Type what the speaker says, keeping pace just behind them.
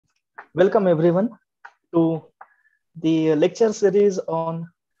Welcome everyone to the lecture series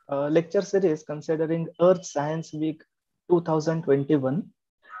considering Earth Science Week 2021.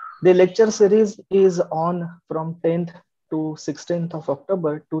 The lecture series is on from 10th to 16th of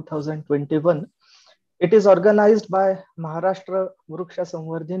October 2021. It is organized by Maharashtra Vruksha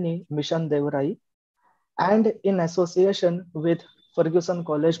Samvardhini Mission Devrai and in association with Ferguson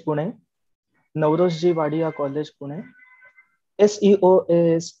College Pune, Naurozji Wadia College Pune,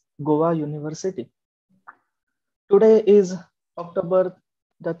 SEOAS Goa University. Today is October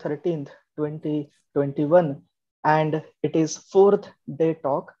the 13th, 2021, and it is fourth day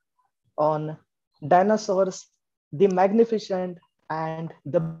talk on dinosaurs, the magnificent and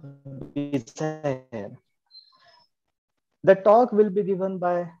the bizarre. The talk will be given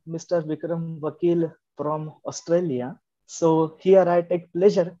by Mr. Vikram Vakil from Australia. So here I take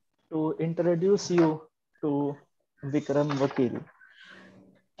pleasure to introduce you to Vikram Vakil.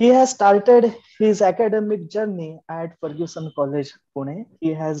 He has started his academic journey at Ferguson College, Pune.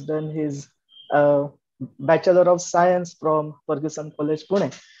 He has done his Bachelor of Science from Ferguson College,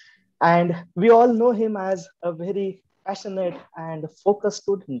 Pune. And we all know him as a very passionate and focused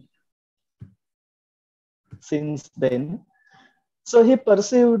student since then. So he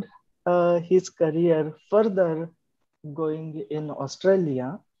pursued his career further going in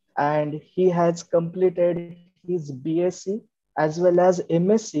Australia, and he has completed his BSc as well as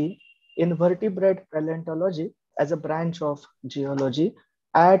MSc in vertebrate paleontology as a branch of geology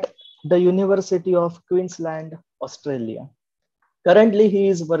at the University of Queensland, Australia. Currently, he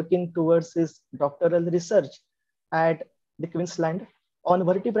is working towards his doctoral research at the Queensland on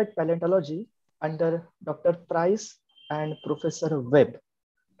vertebrate paleontology under Dr. Price and Professor Webb.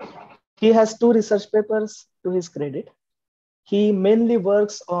 He has 2 research papers to his credit. He mainly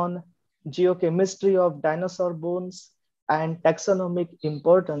works on geochemistry of dinosaur bones and taxonomic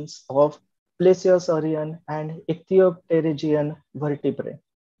importance of plesiosaurian and ichthyopterygian vertebrae.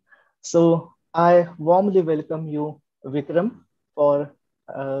 So I warmly welcome you, Vikram, for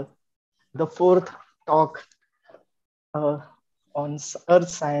the fourth talk on Earth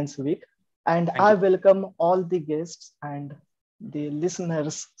Science Week. And I welcome all the guests and the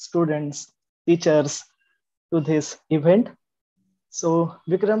listeners, students, teachers to this event. So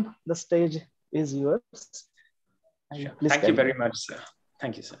Vikram, the stage is yours. Sure. Thank you very much, sir.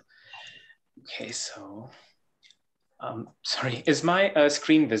 Thank you, sir. Okay, so, sorry, is my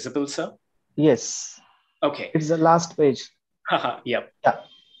screen visible, sir? Yes. Okay. It's the last page. Yep. Yeah.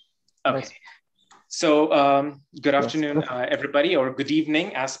 Okay. So, good afternoon, everybody, or good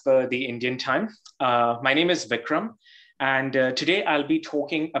evening as per the Indian time. My name is Vikram, and today I'll be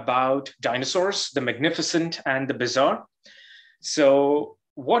talking about dinosaurs, the magnificent and the bizarre. So,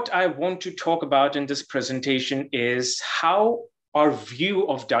 what I want to talk about in this presentation is how our view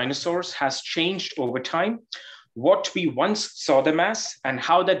of dinosaurs has changed over time, what we once saw them as, and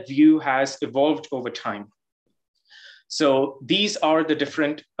how that view has evolved over time. So these are the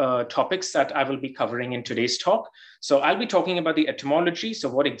different topics that I will be covering in today's talk. So I'll be talking about the etymology, so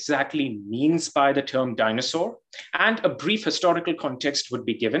what exactly means by the term dinosaur, and a brief historical context would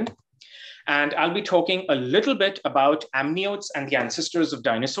be given. And I'll be talking a little bit about amniotes and the ancestors of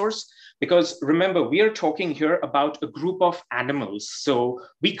dinosaurs, because remember, we are talking here about a group of animals. So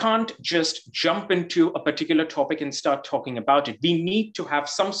we can't just jump into a particular topic and start talking about it. We need to have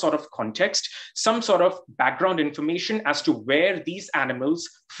some sort of context, some sort of background information as to where these animals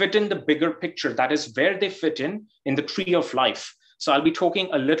fit in the bigger picture, that is where they fit in the tree of life. So I'll be talking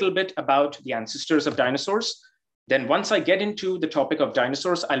a little bit about the ancestors of dinosaurs. Then once I get into the topic of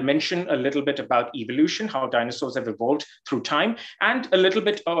dinosaurs, I'll mention a little bit about evolution, how dinosaurs have evolved through time, and a little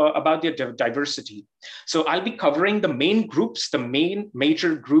bit about their diversity. So I'll be covering the main groups, the main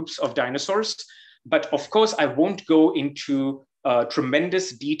major groups of dinosaurs. But of course, I won't go into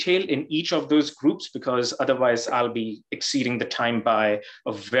tremendous detail in each of those groups, because otherwise I'll be exceeding the time by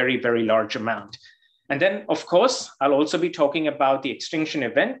a very, very large amount. And then, of course, I'll also be talking about the extinction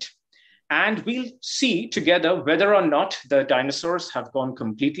event. And we'll see together whether or not the dinosaurs have gone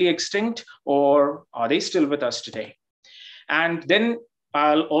completely extinct, or are they still with us today? And then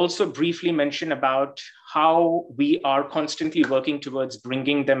I'll also briefly mention about how we are constantly working towards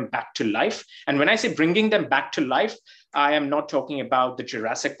bringing them back to life. And when I say bringing them back to life, I am not talking about the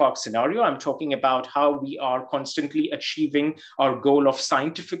Jurassic Park scenario. I'm talking about how we are constantly achieving our goal of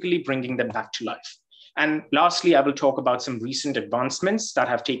scientifically bringing them back to life. And lastly, I will talk about some recent advancements that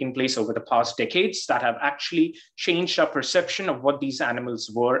have taken place over the past decades that have actually changed our perception of what these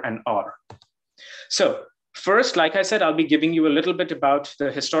animals were and are. So first, like I said, I'll be giving you a little bit about the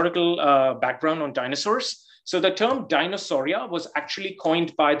historical background on dinosaurs. So the term dinosauria was actually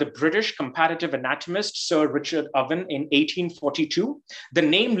coined by the British comparative anatomist Sir Richard Owen in 1842. The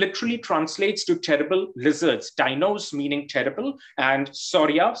name literally translates to terrible lizards, dinos meaning terrible, and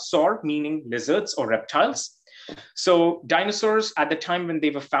sauria, saur meaning lizards or reptiles. So dinosaurs at the time when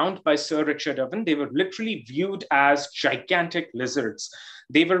they were found by Sir Richard Owen, they were literally viewed as gigantic lizards.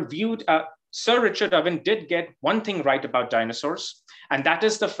 They were viewed, Sir Richard Owen did get one thing right about dinosaurs, and that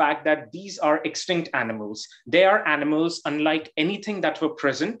is the fact that these are extinct animals. They are animals unlike anything that were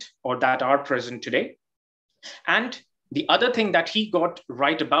present or that are present today. And the other thing that he got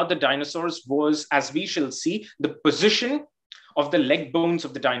right about the dinosaurs was, as we shall see, the position of the leg bones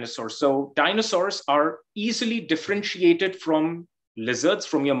of the dinosaurs. So dinosaurs are easily differentiated from lizards,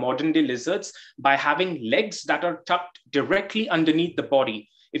 from your modern day lizards, by having legs that are tucked directly underneath the body.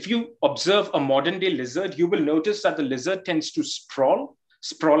 If you observe a modern day lizard, you will notice that the lizard tends to sprawl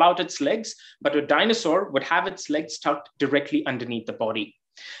out its legs, but a dinosaur would have its legs tucked directly underneath the body.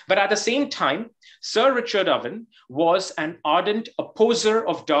 But at the same time, Sir Richard Owen was an ardent opposer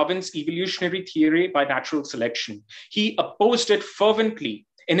of Darwin's evolutionary theory by natural selection. He opposed it fervently.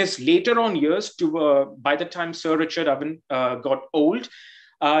 In his later on years, by the time Sir Richard Owen got old,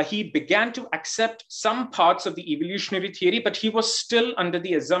 he began to accept some parts of the evolutionary theory, but he was still under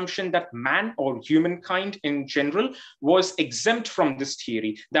the assumption that man or humankind in general was exempt from this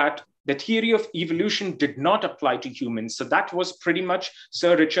theory, that the theory of evolution did not apply to humans. So that was pretty much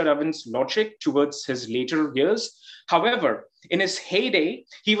Sir Richard Owen's logic towards his later years. However, in his heyday,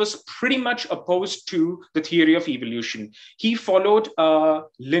 he was pretty much opposed to the theory of evolution. He followed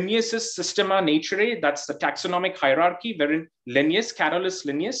Linnaeus' Systema Naturae, that's the taxonomic hierarchy, wherein Carolus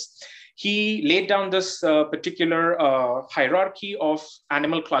Linnaeus, he laid down this particular hierarchy of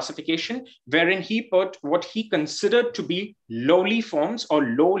animal classification, wherein he put what he considered to be lowly forms or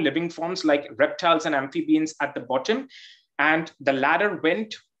low living forms like reptiles and amphibians at the bottom. And the ladder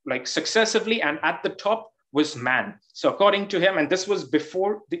went like successively, and at the top was man. So according to him, and this was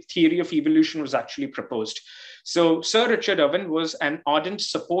before the theory of evolution was actually proposed. So Sir Richard Owen was an ardent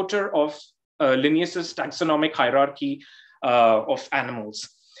supporter of Linnaeus' taxonomic hierarchy of animals.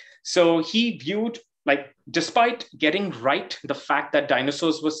 So he viewed, like, despite getting right the fact that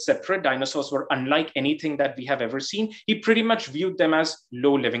dinosaurs were separate, dinosaurs were unlike anything that we have ever seen, he pretty much viewed them as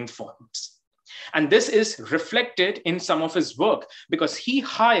low living forms. And this is reflected in some of his work because he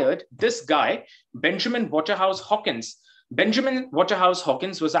hired this guy, Benjamin Waterhouse Hawkins. Benjamin Waterhouse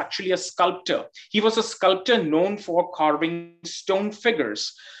Hawkins was actually a sculptor. He was a sculptor known for carving stone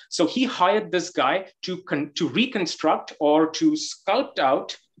figures. So he hired this guy to reconstruct or to sculpt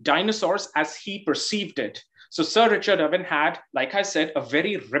out dinosaurs as he perceived it. So Sir Richard Owen had, like I said, a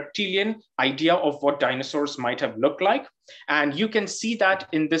very reptilian idea of what dinosaurs might have looked like. And you can see that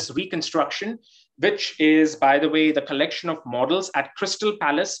in this reconstruction, which is, by the way, the collection of models at Crystal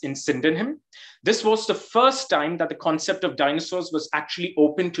Palace in Sydenham. This was the first time that the concept of dinosaurs was actually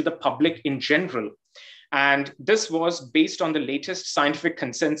open to the public in general. And this was based on the latest scientific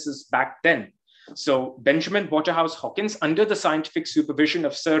consensus back then. So Benjamin Waterhouse Hawkins, under the scientific supervision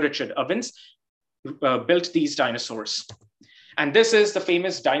of Sir Richard Owens, built these dinosaurs. And this is the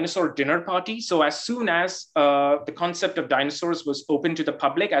famous dinosaur dinner party. So as soon as the concept of dinosaurs was open to the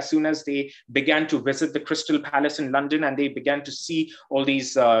public, as soon as they began to visit the Crystal Palace in London and they began to see all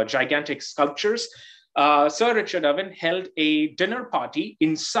these gigantic sculptures, Sir Richard Owen held a dinner party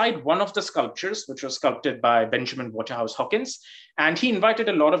inside one of the sculptures, which was sculpted by Benjamin Waterhouse Hawkins. And he invited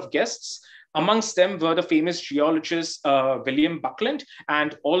a lot of guests. Amongst them were the famous geologist William Buckland,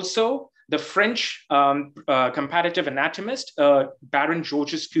 and also the French comparative anatomist Baron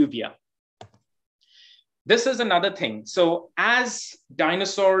Georges Cuvier. This is another thing. So as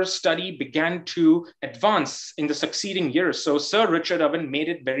dinosaur study began to advance in the succeeding years, so Sir Richard Owen made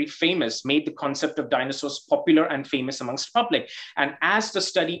it very famous, made the concept of dinosaurs popular and famous amongst public. And as the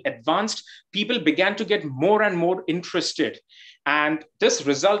study advanced, people began to get more and more interested. And this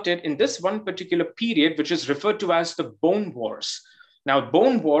resulted in this one particular period, which is referred to as the Bone Wars. Now,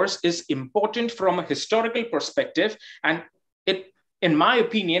 Bone Wars is important from a historical perspective, and in my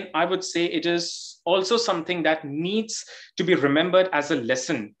opinion, I would say it is also something that needs to be remembered as a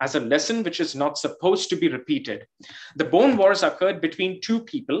lesson which is not supposed to be repeated. The Bone Wars occurred between two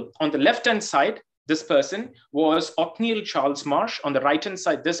people. On the left-hand side, this person was Othniel Charles Marsh. On the right-hand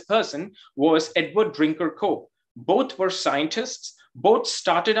side, this person was Edward Drinker Cope. Both were scientists. Both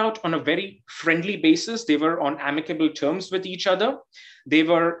started out on a very friendly basis. They were on amicable terms with each other. They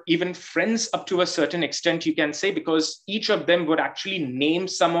were even friends up to a certain extent, you can say, because each of them would actually name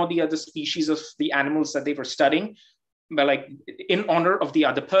some of the other species of the animals that they were studying, but like in honor of the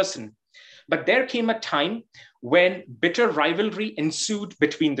other person. But there came a time when bitter rivalry ensued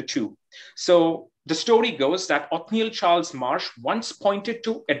between the two. So the story goes that Othniel Charles Marsh once pointed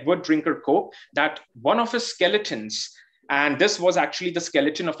to Edward Drinker Cope that one of his skeletons, and this was actually the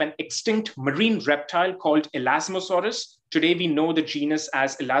skeleton of an extinct marine reptile called Elasmosaurus. Today we know the genus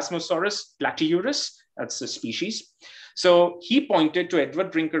as Elasmosaurus platyurus, that's the species. So he pointed to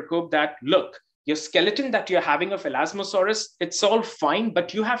Edward Drinker Cope that, look, your skeleton that you're having of Elasmosaurus, it's all fine,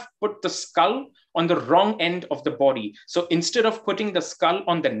 but you have put the skull on the wrong end of the body. So instead of putting the skull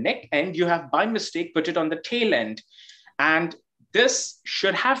on the neck end, you have by mistake put it on the tail end. And this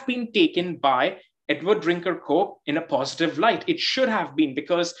should have been taken by Edward Drinker Cope in a positive light. It should have been,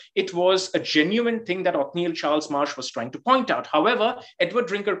 because it was a genuine thing that Othniel Charles Marsh was trying to point out. However, Edward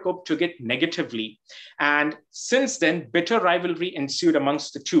Drinker Cope took it negatively. And since then, bitter rivalry ensued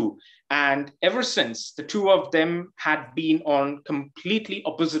amongst the two. And ever since, the two of them had been on completely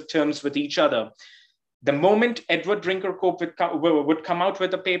opposite terms with each other. The moment Edward Drinker Cope would come out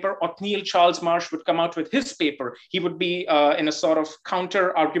with a paper, Othniel Charles Marsh would come out with his paper. He would be in a sort of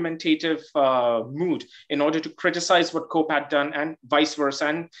counter-argumentative mood in order to criticize what Cope had done, and vice versa.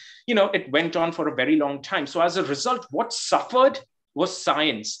 And, it went on for a very long time. So as a result, what suffered was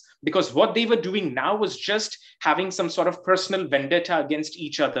science, because what they were doing now was just having some sort of personal vendetta against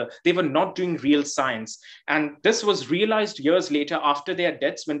each other. They were not doing real science. And this was realized years later after their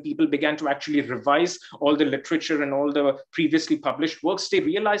deaths, when people began to actually revise all the literature and all the previously published works. They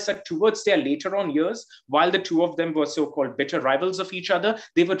realized that towards their later on years, while the two of them were so-called bitter rivals of each other,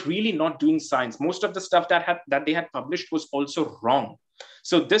 they were really not doing science. Most of the stuff that they had published was also wrong.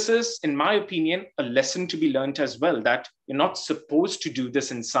 So this is, in my opinion, a lesson to be learned as well, that you're not supposed to do this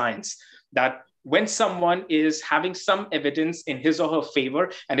in science, that when someone is having some evidence in his or her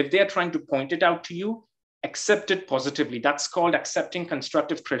favor, and if they're trying to point it out to you, accept it positively. That's called accepting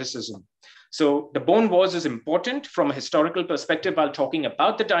constructive criticism. So the bone wars is important from a historical perspective while talking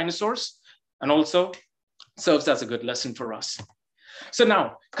about the dinosaurs, and also serves as a good lesson for us. So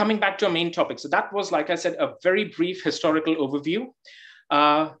now, coming back to our main topic. So that was, like I said, a very brief historical overview.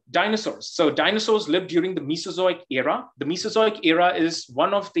 Dinosaurs. So dinosaurs lived during the Mesozoic era. The Mesozoic era is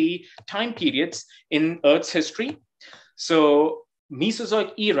one of the time periods in Earth's history. So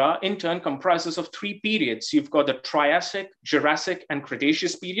Mesozoic era in turn comprises of three periods. You've got the Triassic, Jurassic, and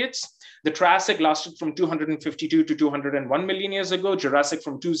Cretaceous periods. The Triassic lasted from 252 to 201 million years ago, Jurassic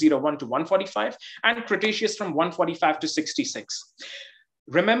from 201 to 145, and Cretaceous from 145 to 66.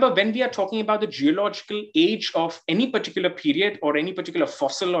 Remember, when we are talking about the geological age of any particular period or any particular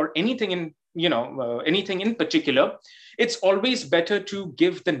fossil or anything in, anything in particular, it's always better to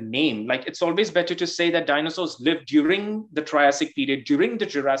give the name. Like, it's always better to say that dinosaurs lived during the Triassic period, during the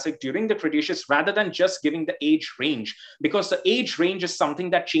Jurassic, during the Cretaceous, rather than just giving the age range, because the age range is something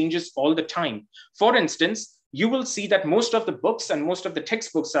that changes all the time. For instance, you will see that most of the books and most of the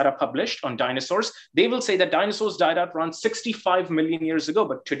textbooks that are published on dinosaurs, they will say that dinosaurs died out around 65 million years ago.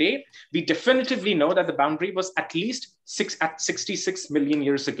 But today, we definitively know that the boundary was at least 66 million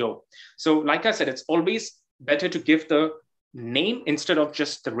years ago. So like I said, it's always better to give the name instead of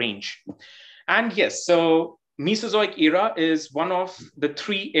just the range. And yes, so Mesozoic era is one of the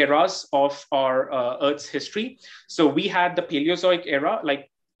three eras of our Earth's history. So we had the Paleozoic era, like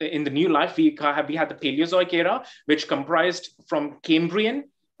in the new life, we had the Paleozoic era, which comprised from Cambrian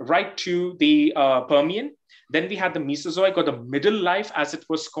right to the Permian. Then we had the Mesozoic, or the middle life as it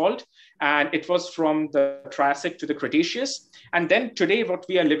was called, and it was from the Triassic to the Cretaceous. And then today what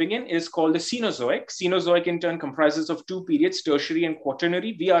we are living in is called the Cenozoic. Cenozoic in turn comprises of two periods, Tertiary and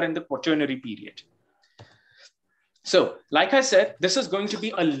Quaternary. We are in the Quaternary period. So like I said, this is going to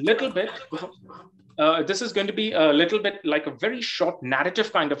be a little bit like a very short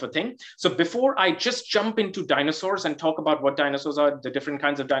narrative kind of a thing. So before I just jump into dinosaurs and talk about what dinosaurs are, the different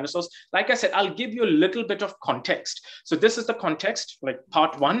kinds of dinosaurs, like I said, I'll give you a little bit of context. So this is the context, like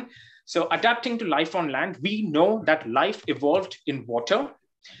part one. So adapting to life on land, we know that life evolved in water.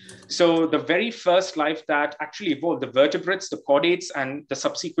 So the very first life that actually evolved, the vertebrates, the chordates, and the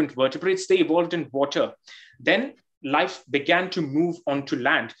subsequent vertebrates, they evolved in water. Then life began to move onto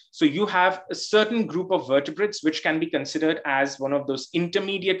land. So you have a certain group of vertebrates which can be considered as one of those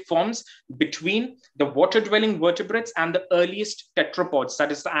intermediate forms between the water-dwelling vertebrates and the earliest tetrapods,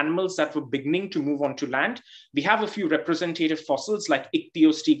 that is the animals that were beginning to move onto land. We have a few representative fossils like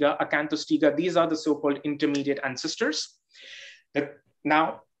Ichthyostega, Acanthostega. These are the so-called intermediate ancestors.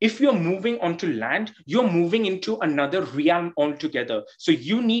 Now, if you're moving onto land, you're moving into another realm altogether. So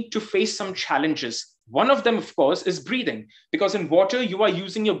you need to face some challenges. One of them, of course, is breathing, because in water, you are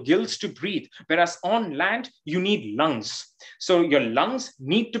using your gills to breathe, whereas on land, you need lungs. So your lungs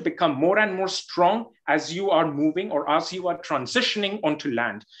need to become more and more strong as you are moving or as you are transitioning onto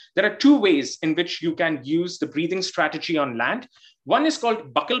land. There are two ways in which you can use the breathing strategy on land. One is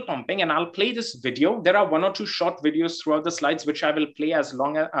called buccal pumping, and I'll play this video. There are one or two short videos throughout the slides, which I will play as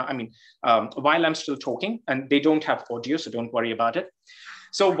long as, while I'm still talking, and they don't have audio, so don't worry about it.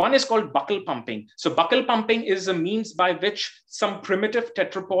 So one is called buccal pumping. So buccal pumping is a means by which some primitive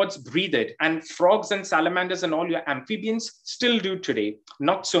tetrapods breathed, and frogs and salamanders and all your amphibians still do today.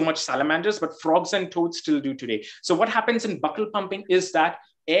 Not so much salamanders, but frogs and toads still do today. So what happens in buccal pumping is that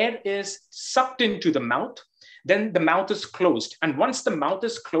air is sucked into the mouth, then the mouth is closed. And once the mouth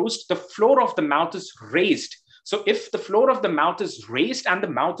is closed, the floor of the mouth is raised. So if the floor of the mouth is raised and the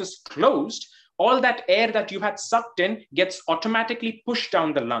mouth is closed, all that air that you had sucked in gets automatically pushed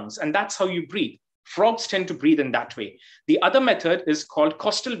down the lungs. And that's how you breathe. Frogs tend to breathe in that way. The other method is called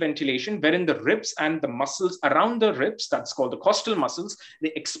costal ventilation, wherein the ribs and the muscles around the ribs, that's called the costal muscles,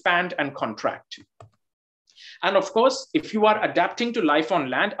 they expand and contract. And of course, if you are adapting to life on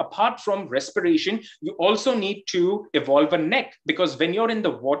land, apart from respiration, you also need to evolve a neck, because when you're in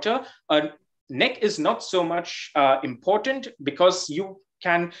the water, a neck is not so much important, because you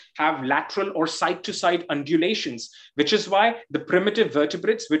can have lateral or side-to-side undulations, which is why the primitive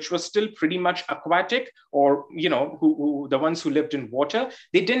vertebrates, which were still pretty much aquatic, or the ones who lived in water,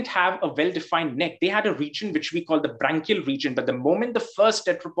 they didn't have a well-defined neck. They had a region which we call the branchial region. But the moment the first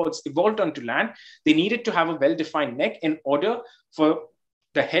tetrapods evolved onto land, they needed to have a well-defined neck in order for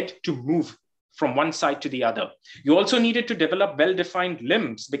the head to move from one side to the other. You also needed to develop well-defined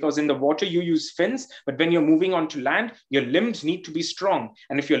limbs, because in the water you use fins, but when you're moving onto land, your limbs need to be strong.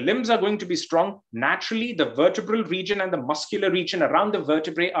 And if your limbs are going to be strong, naturally the vertebral region and the muscular region around the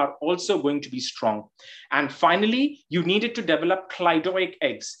vertebrae are also going to be strong. And finally, you needed to develop cleidoic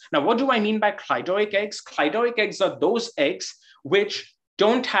eggs. Now, what do I mean by cleidoic eggs? Cleidoic eggs are those eggs which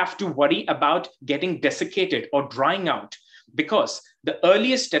don't have to worry about getting desiccated or drying out, because the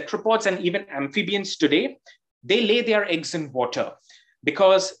earliest tetrapods and even amphibians today, they lay their eggs in water.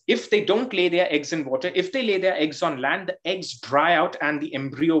 Because if they don't lay their eggs in water, if they lay their eggs on land, the eggs dry out and the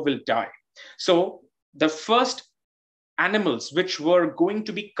embryo will die. So the first animals which were going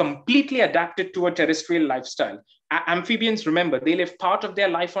to be completely adapted to a terrestrial lifestyle, amphibians, remember, they live part of their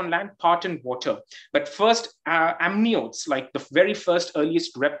life on land, part in water. But first amniotes, like the very first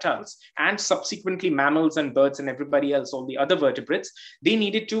earliest reptiles, and subsequently mammals and birds and everybody else, all the other vertebrates, they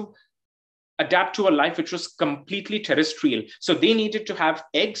needed to adapt to a life which was completely terrestrial. So they needed to have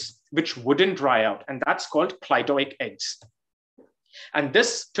eggs which wouldn't dry out, and that's called cleidoic eggs. And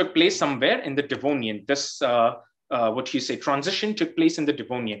this took place somewhere in the Devonian. This transition took place in the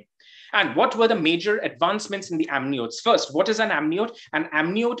Devonian. And what were the major advancements in the amniotes? First, what is an amniote? An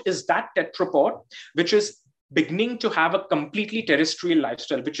amniote is that tetrapod which is beginning to have a completely terrestrial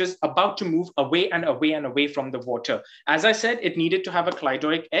lifestyle, which is about to move away and away and away from the water. As I said, it needed to have a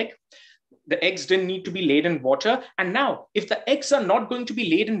cleidoic egg. The eggs didn't need to be laid in water. And now, if the eggs are not going to be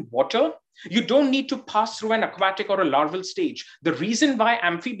laid in water, you don't need to pass through an aquatic or a larval stage. The reason why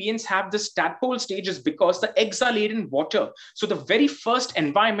amphibians have this tadpole stage is because the eggs are laid in water. So the very first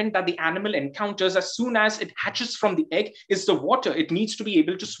environment that the animal encounters as soon as it hatches from the egg is the water. It needs to be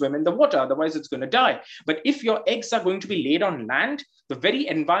able to swim in the water, otherwise it's going to die. But if your eggs are going to be laid on land, the very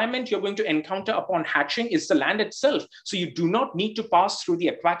environment you're going to encounter upon hatching is the land itself. So you do not need to pass through the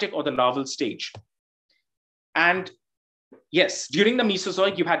aquatic or the larval stage. And yes, during the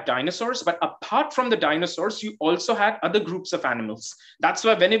Mesozoic, you had dinosaurs, but apart from the dinosaurs, you also had other groups of animals. That's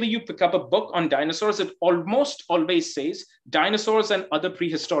why whenever you pick up a book on dinosaurs, it almost always says dinosaurs and other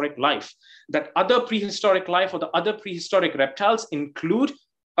prehistoric life. That other prehistoric life or the other prehistoric reptiles include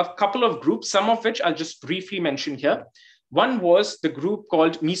a couple of groups, some of which I'll just briefly mention here. One was the group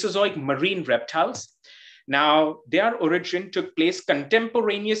called Mesozoic marine reptiles. Now, their origin took place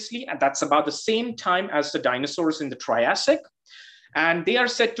contemporaneously, and that's about the same time as the dinosaurs in the Triassic. And they are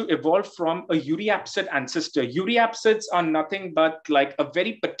said to evolve from a euryapsid ancestor. Euryapsids are nothing but like a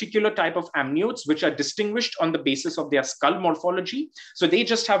very particular type of amniotes, which are distinguished on the basis of their skull morphology. So they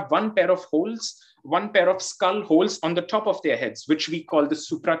just have one pair of holes, one pair of skull holes on the top of their heads, which we call the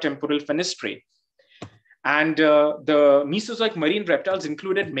supratemporal fenestrae. And the Mesozoic marine reptiles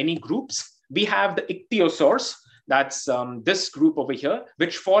included many groups. We have the ichthyosaurs, that's this group over here,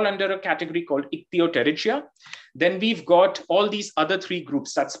 which fall under a category called ichthyopterygia. Then we've got all these other three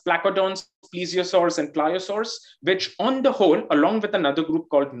groups, that's placodons, plesiosaurs, and pliosaurs, which on the whole, along with another group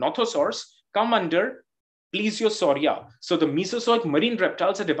called nothosaurs, come under Plesiosauria. So the Mesozoic marine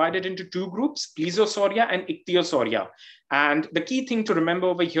reptiles are divided into two groups, Plesiosauria and Ichthyosauria. And the key thing to remember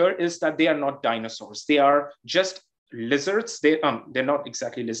over here is that they are not dinosaurs. They are just lizards. They're not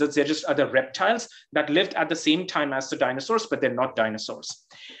exactly lizards. They're just other reptiles that lived at the same time as the dinosaurs, but they're not dinosaurs.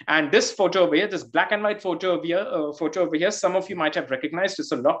 And this photo over here, this black and white photo over here, some of you might have recognized.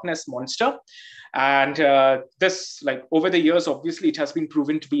 It's a Loch Ness monster. And this, like over the years, obviously it has been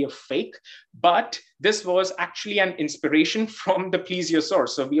proven to be a fake, but this was actually an inspiration from the plesiosaur.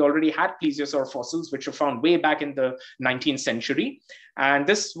 So we already had plesiosaur fossils, which were found way back in the 19th century. And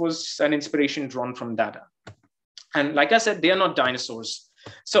this was an inspiration drawn from that. And like I said, they are not dinosaurs.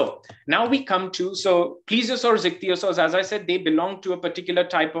 So now we come to, so plesiosaurs, ichthyosaurs, as I said, they belong to a particular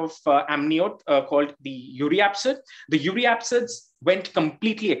type of amniote called the euryapsid. The euryapsids went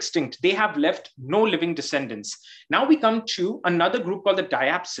completely extinct. They have left no living descendants. Now we come to another group called the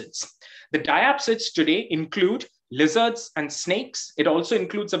diapsids. The diapsids today include lizards and snakes. It also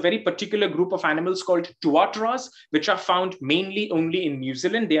includes a very particular group of animals called tuatras, which are found mainly only in New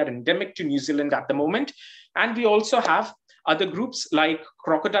Zealand. They are endemic to New Zealand at the moment. And we also have other groups like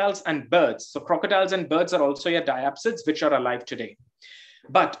crocodiles and birds. So crocodiles and birds are also your diapsids, which are alive today.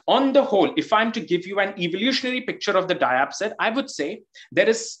 But on the whole, if I'm to give you an evolutionary picture of the diapsid, I would say there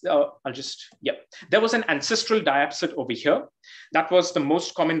is, there was an ancestral diapsid over here. That was the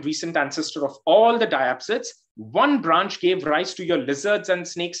most common recent ancestor of all the diapsids. One branch gave rise to your lizards and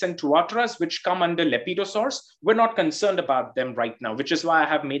snakes and tuatras, which come under lepidosaurs. We're not concerned about them right now, which is why I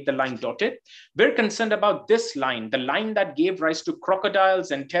have made the line dotted. We're concerned about this line, the line that gave rise to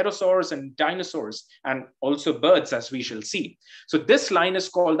crocodiles and pterosaurs and dinosaurs, and also birds, as we shall see. So this line is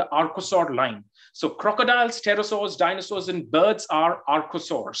called the archosaur line. So crocodiles, pterosaurs, dinosaurs, and birds are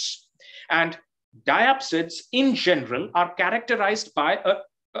archosaurs. And diapsids in general are characterized by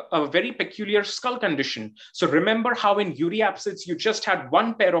a very peculiar skull condition. So remember how in euryapsids, you just had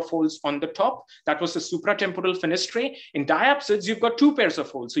one pair of holes on the top. That was the supratemporal fenestrae. In diapsids, you've got two pairs of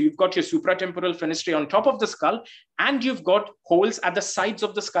holes. So you've got your supratemporal fenestrae on top of the skull, and you've got holes at the sides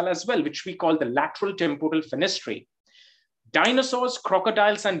of the skull as well, which we call the lateral temporal fenestrae. Dinosaurs,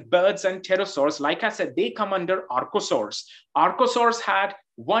 crocodiles, and birds and pterosaurs, like I said, they come under archosaurs. Archosaurs had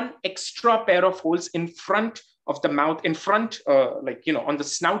one extra pair of holes in front of the mouth, in front, on the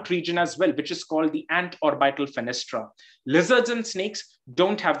snout region as well, which is called the antorbital fenestra. Lizards and snakes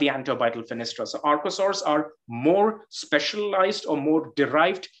don't have the antorbital fenestra. So archosaurs are more specialized or more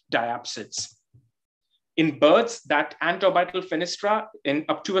derived diapsids. In birds, that antorbital fenestra,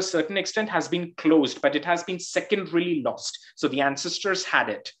 up to a certain extent, has been closed, but it has been secondarily lost. So the ancestors had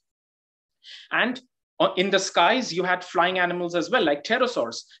it. And in the skies, you had flying animals as well, like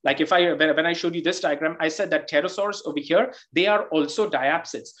pterosaurs. Like when I showed you this diagram, I said that pterosaurs over here, they are also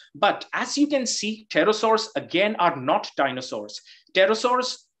diapsids. But as you can see, pterosaurs again are not dinosaurs.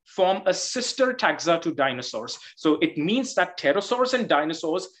 Pterosaurs form a sister taxa to dinosaurs. So it means that pterosaurs and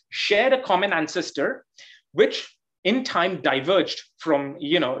dinosaurs shared a common ancestor, which in time diverged from,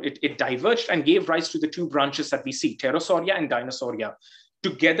 it diverged and gave rise to the two branches that we see, Pterosauria and Dinosauria.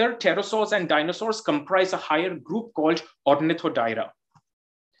 Together, pterosaurs and dinosaurs comprise a higher group called Ornithodira.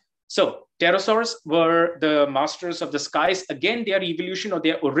 So pterosaurs were the masters of the skies. Again, their evolution or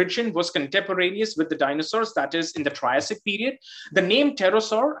their origin was contemporaneous with the dinosaurs, that is in the Triassic period. The name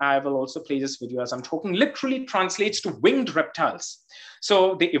pterosaur, I will also play this video as I'm talking, literally translates to winged reptiles.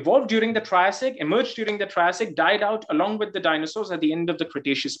 So they evolved during the Triassic, emerged during the Triassic, died out along with the dinosaurs at the end of the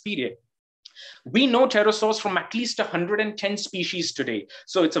Cretaceous period. We know pterosaurs from at least 110 species today.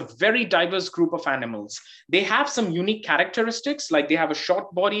 So it's a very diverse group of animals. They have some unique characteristics, like they have a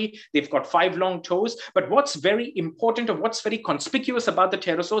short body, they've got 5 long toes. But what's very important or what's very conspicuous about the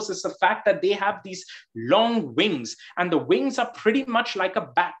pterosaurs is the fact that they have these long wings, and the wings are pretty much like a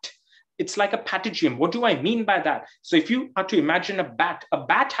bat. It's like a patagium. What do I mean by that? So if you are to imagine a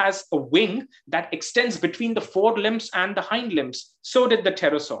bat has a wing that extends between the forelimbs and the hind limbs. So did the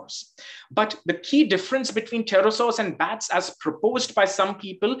pterosaurs. But the key difference between pterosaurs and bats, as proposed by some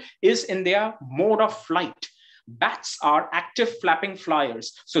people, is in their mode of flight. Bats are active flapping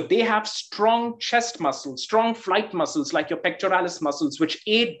flyers. So they have strong chest muscles, strong flight muscles like your pectoralis muscles, which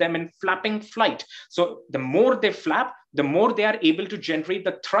aid them in flapping flight. So the more they flap, the more they are able to generate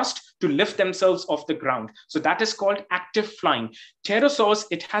the thrust to lift themselves off the ground. So that is called active flying. pterosaurs,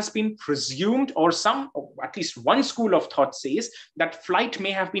 it has been presumed, or at least one school of thought says that flight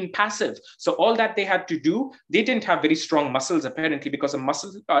may have been passive. So all that they had to do, they didn't have very strong muscles apparently, because the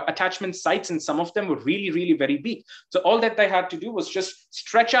muscle attachment sites in some of them were really, really very weak. So all that they had to do was just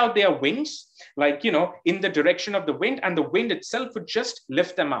stretch out their wings, like, in the direction of the wind, and the wind itself would just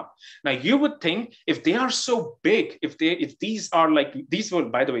lift them up. Now, you would think, if they are so big, if these were,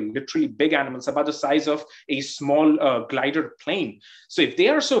 by the way, literally big animals, about the size of a small glider plane. So if they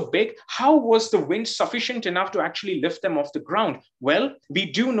are so big, how was the wind sufficient enough to actually lift them off the ground? Well, we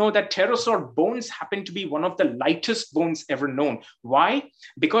do know that pterosaur bones happen to be one of the lightest bones ever known. Why?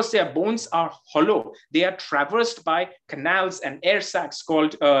 Because their bones are hollow. They are traversed by canals and air sacs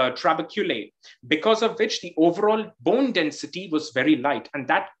called trabeculae, because of which the overall bone density was very light, and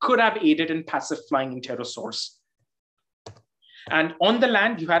that could have aided in passive flying in pterosaurs. And on the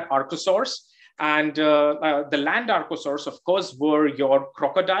land, you had archosaurs. And the land archosaurs, of course, were your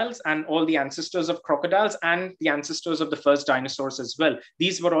crocodiles and all the ancestors of crocodiles and the ancestors of the first dinosaurs as well.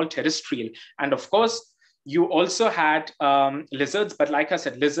 These were all terrestrial. And of course, you also had lizards, but like I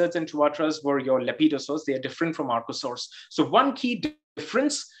said, lizards and tuatras were your lepidosaurs. They are different from archosaurs. So one key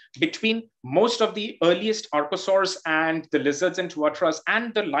difference between most of the earliest archosaurs and the lizards and tuatras,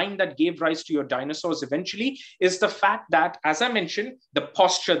 and the line that gave rise to your dinosaurs eventually, is the fact that, as I mentioned, the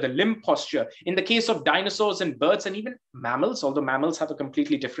posture, the limb posture, in the case of dinosaurs and birds and even mammals, although mammals have a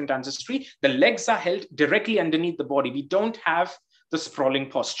completely different ancestry, the legs are held directly underneath the body. We don't have the sprawling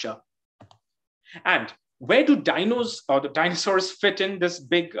posture. And where do the dinosaurs fit in this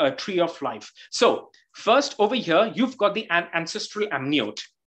big tree of life? So first, over here, you've got the ancestral amniote.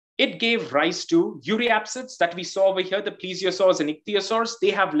 It gave rise to euryapsids that we saw over here, the plesiosaurs and ichthyosaurs. They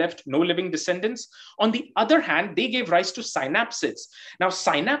have left no living descendants. On the other hand, they gave rise to synapsids. Now,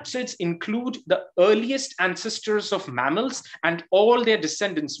 synapsids include the earliest ancestors of mammals and all their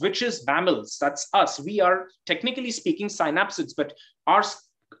descendants, which is mammals. That's us. We are, technically speaking, synapsids, but our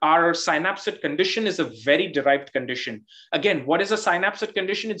synapsid condition is a very derived condition. Again, what is a synapsid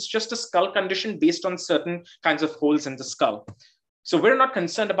condition? It's just a skull condition based on certain kinds of holes in the skull. So we're not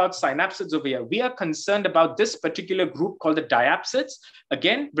concerned about synapsids over here. We are concerned about this particular group called the diapsids.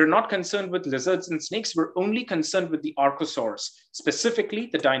 Again, we're not concerned with lizards and snakes. We're only concerned with the archosaurs,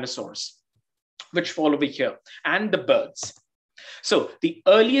 specifically the dinosaurs, which fall over here, and the birds. So the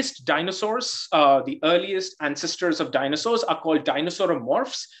earliest dinosaurs, the earliest ancestors of dinosaurs are called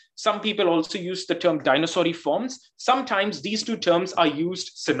dinosauromorphs. Some people also use the term dinosauriforms. Sometimes these two terms are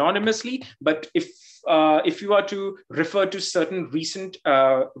used synonymously, but if you are to refer to certain recent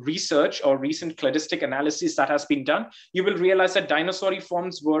research or recent cladistic analysis that has been done, you will realize that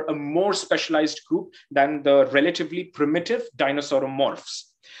dinosauriforms were a more specialized group than the relatively primitive dinosauromorphs.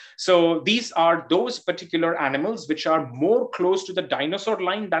 So these are those particular animals which are more close to the dinosaur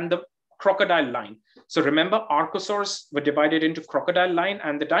line than the crocodile line. So remember, archosaurs were divided into crocodile line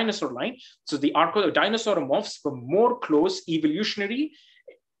and the dinosaur line. So the dinosauromorphs were more close evolutionary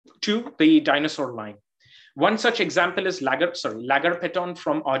to the dinosaur line. One such example is Lagarpeton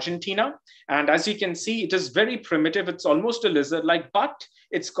from Argentina. And as you can see, it is very primitive. It's almost a lizard-like, but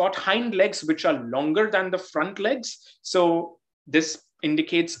it's got hind legs which are longer than the front legs. So this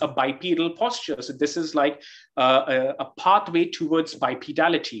indicates a bipedal posture. So this is like a pathway towards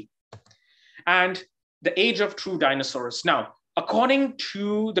bipedality. And the age of true dinosaurs. Now, according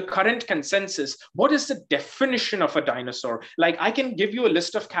to the current consensus, what is the definition of a dinosaur? Like, I can give you a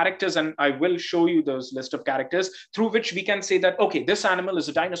list of characters, and I will show you those list of characters through which we can say that, okay, this animal is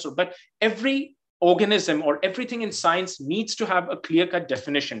a dinosaur. But every organism or everything in science needs to have a clear-cut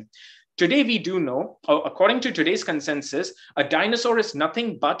definition. Today, we do know, according to today's consensus, a dinosaur is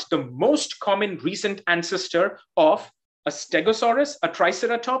nothing but the most common recent ancestor of a stegosaurus, a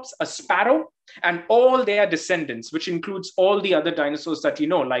triceratops, a sparrow, and all their descendants, which includes all the other dinosaurs that you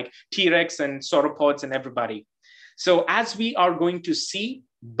know, like T-Rex and sauropods and everybody. So as we are going to see,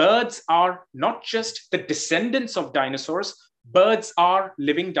 birds are not just the descendants of dinosaurs, birds are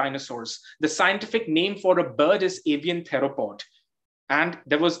living dinosaurs. The scientific name for a bird is avian theropod. And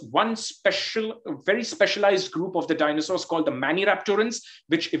there was one very specialized group of the dinosaurs called the Maniraptorans,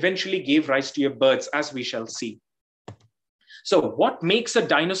 which eventually gave rise to your birds, as we shall see. So what makes a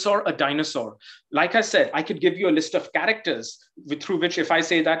dinosaur a dinosaur? Like I said, I could give you a list of characters through which, if I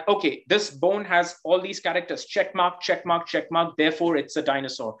say that, okay, this bone has all these characters, check mark, check mark, check mark, therefore it's a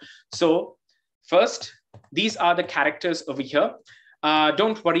dinosaur. So first, these are the characters over here.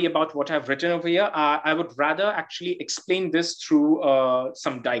 Don't worry about what I've written over here. I would rather actually explain this through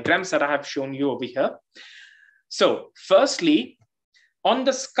some diagrams that I have shown you over here. So firstly, on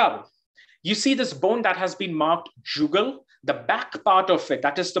the skull, you see this bone that has been marked jugal. the back part of it,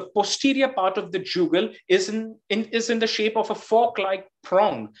 that is the posterior part of the jugal, is in the shape of a fork-like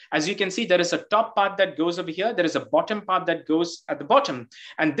prong. As you can see, there is a top part that goes over here. There is a bottom part that goes at the bottom.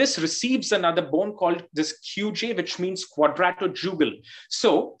 And this receives another bone called this QJ, which means quadratojugal.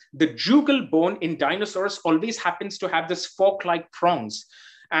 So the jugal bone in dinosaurs always happens to have this fork-like prongs.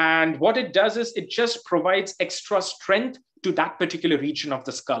 And what it does is it just provides extra strength to that particular region of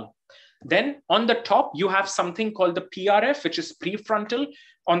the skull. Then on the top, you have something called the PRF, which is prefrontal.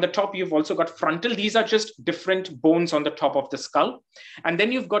 On the top, you've also got frontal. These are just different bones on the top of the skull. And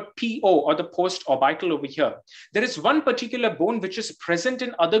then you've got PO, or the post-orbital over here. There is one particular bone which is present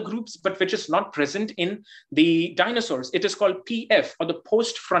in other groups, but which is not present in the dinosaurs. It is called PF, or the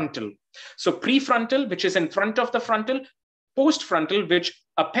post-frontal. So prefrontal, which is in front of the frontal, post-frontal, which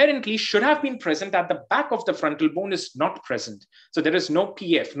apparently should have been present at the back of the frontal bone, is not present. So there is no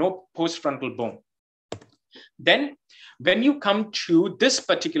PF, no post-frontal bone. Then when you come to this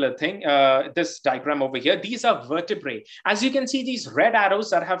particular thing, this diagram over here, these are vertebrae. As you can see, these red arrows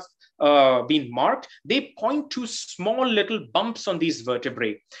that have been marked, they point to small little bumps on these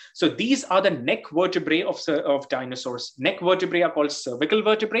vertebrae. So these are the neck vertebrae of dinosaurs. Neck vertebrae are called cervical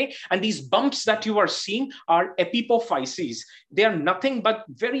vertebrae. And these bumps that you are seeing are epipophyses. They are nothing but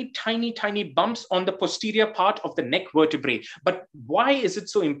very tiny, tiny bumps on the posterior part of the neck vertebrae. But why is it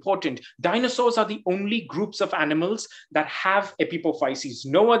so important? Dinosaurs are the only groups of animals that have epipophyses.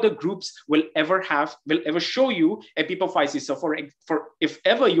 No other groups will ever show you epipophyses. So for if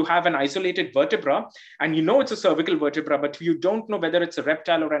ever you have an isolated vertebra and you know it's a cervical vertebra, but you don't know whether it's a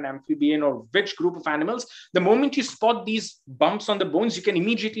reptile or an amphibian or which group of animals, the moment you spot these bumps on the bones, you can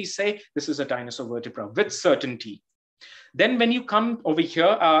immediately say this is a dinosaur vertebra with certainty. Then when you come over here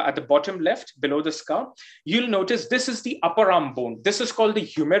at the bottom left below the skull, you'll notice this is the upper arm bone. This is called the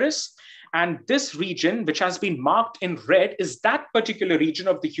humerus. And this region, which has been marked in red, is that particular region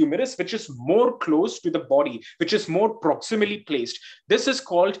of the humerus, which is more close to the body, which is more proximally placed. This is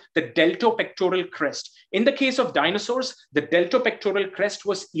called the deltopectoral crest. In the case of dinosaurs, the deltopectoral crest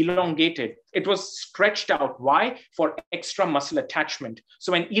was elongated. It was stretched out. Why? For extra muscle attachment.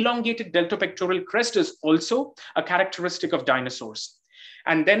 So an elongated deltopectoral crest is also a characteristic of dinosaurs.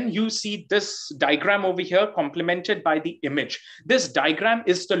 And then you see this diagram over here complemented by the image. This diagram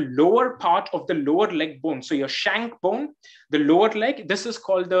is the lower part of the lower leg bone. So your shank bone, the lower leg, this is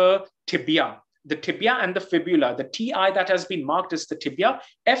called the tibia. The tibia and the fibula. The TI that has been marked is the tibia.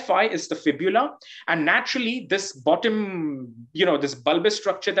 FI is the fibula. And naturally, this bottom, this bulbous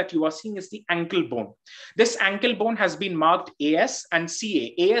structure that you are seeing is the ankle bone. This ankle bone has been marked AS and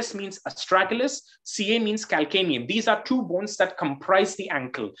CA. AS means astragalus. CA means calcaneum. These are two bones that comprise the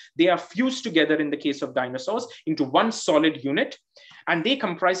ankle. They are fused together in the case of dinosaurs into one solid unit, and they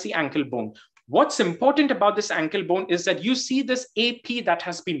comprise the ankle bone. What's important about this ankle bone is that you see this AP that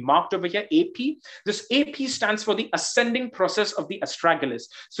has been marked over here, AP. This AP stands for the ascending process of the astragalus.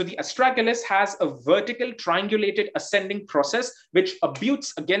 So the astragalus has a vertical triangulated ascending process which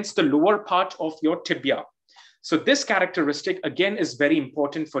abutes against the lower part of your tibia. So this characteristic, again, is very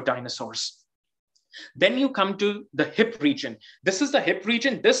important for dinosaurs. Then you come to the hip region. This is the hip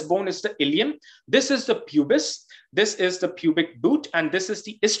region. This bone is the ilium. This is the pubis. This is the pubic boot, and this is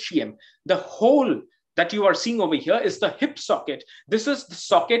the ischium. The hole that you are seeing over here is the hip socket. This is the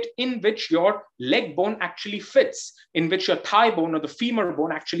socket in which your leg bone actually fits, in which your thigh bone or the femur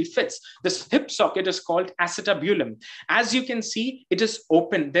bone actually fits. This hip socket is called acetabulum. As you can see, it is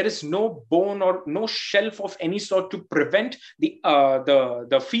open. There is no bone or no shelf of any sort to prevent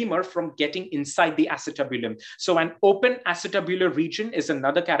the femur from getting inside the acetabulum. So an open acetabular region is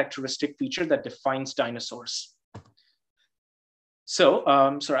another characteristic feature that defines dinosaurs. So,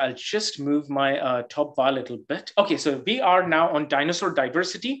 sorry, I'll just move my top bar a little bit. Okay, so we are now on dinosaur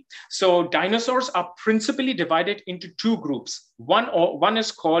diversity. So dinosaurs are principally divided into two groups. One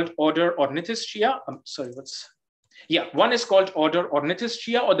is called order Ornithischia. One is called order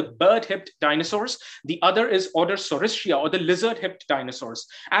Ornithischia, or the bird-hipped dinosaurs. The other is order Saurischia, or the lizard-hipped dinosaurs.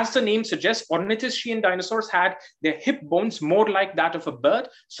 As the name suggests, Ornithischian dinosaurs had their hip bones more like that of a bird.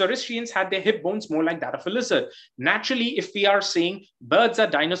 Saurischians had their hip bones more like that of a lizard. Naturally, if we are saying birds are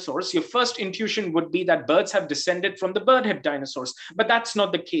dinosaurs, your first intuition would be that birds have descended from the bird-hipped dinosaurs. But that's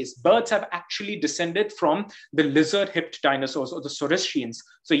not the case. Birds have actually descended from the lizard-hipped dinosaurs, or the Saurischians.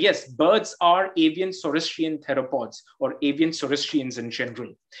 So yes, birds are avian Saurischian theropods, or avian Saurischians in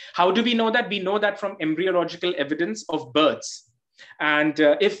general. How do we know that? We know that from embryological evidence of birds. And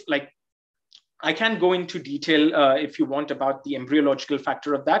I can go into detail if you want about the embryological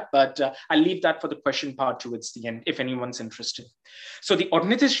factor of that, but I'll leave that for the question part towards the end if anyone's interested. So the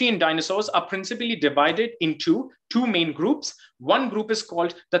ornithischian dinosaurs are principally divided into two main groups. One group is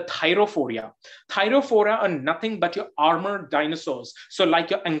called the Thyrophoria. Thyrophoria are nothing but your armored dinosaurs. So like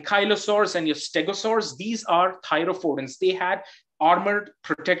your ankylosaurs and your stegosaurs, these are thyrophorans. They had armored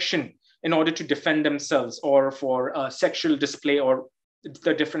protection in order to defend themselves or for sexual display or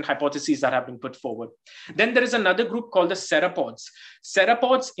the different hypotheses that have been put forward. Then there is another group called the ceropods.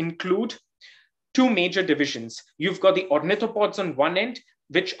 Ceropods include two major divisions. You've got the ornithopods on one end,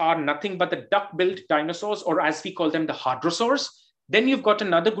 which are nothing but the duck-billed dinosaurs, or as we call them, the hadrosaurs. Then you've got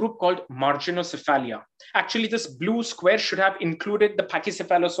another group called Marginocephalia. Actually, this blue square should have included the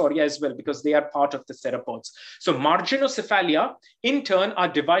Pachycephalosauria as well, because they are part of the ceropods. So Marginocephalia, in turn, are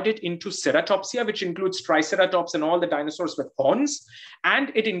divided into Ceratopsia, which includes Triceratops and all the dinosaurs with horns.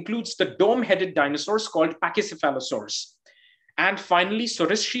 And it includes the dome-headed dinosaurs called Pachycephalosaurs. And finally,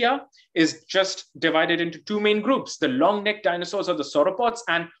 Saurischia is just divided into two main groups, the long-necked dinosaurs or the sauropods,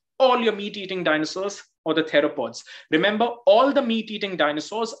 and all your meat-eating dinosaurs or the theropods. Remember, all the meat-eating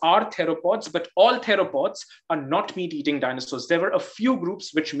dinosaurs are theropods, but all theropods are not meat-eating dinosaurs. There were a few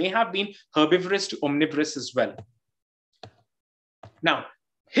groups which may have been herbivorous to omnivorous as well. Now,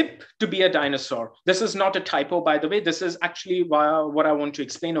 hip to be a dinosaur. This is not a typo, by the way. This is actually what I want to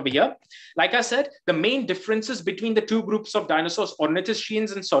explain over here. Like I said, the main differences between the two groups of dinosaurs,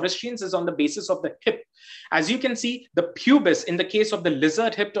 ornithischians and saurischians, is on the basis of the hip. As you can see, the pubis in the case of the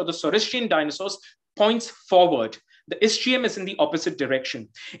lizard-hipped or the saurischian dinosaurs points forward. The ischium is in the opposite direction.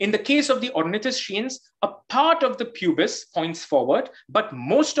 In the case of the ornithischians, a part of the pubis points forward, but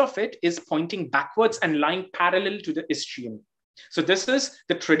most of it is pointing backwards and lying parallel to the ischium. So this is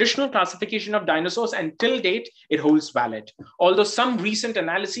the traditional classification of dinosaurs, and till date, it holds valid. Although some recent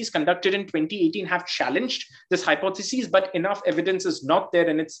analyses conducted in 2018 have challenged this hypothesis, but enough evidence is not there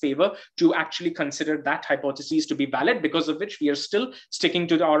in its favor to actually consider that hypothesis to be valid, because of which we are still sticking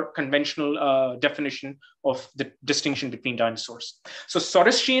to our conventional definition of the distinction between dinosaurs. So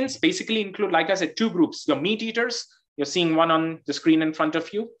saurischians basically include, like I said, two groups: your meat eaters. You're seeing one on the screen in front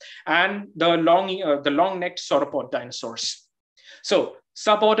of you, and the long-necked sauropod dinosaurs. So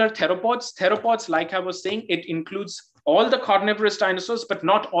suborder theropods. Theropods, like I was saying, it includes all the carnivorous dinosaurs, but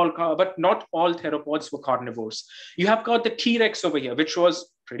not all theropods were carnivores. You have got the T-Rex over here, which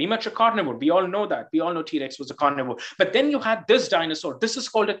was pretty much a carnivore. We all know that. We all know T-Rex was a carnivore. But then you had this dinosaur. This is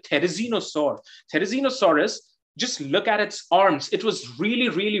called a therizinosaur. Therizinosaurus, just look at its arms. It was really,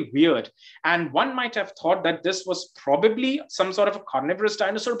 really weird. And one might have thought that this was probably some sort of a carnivorous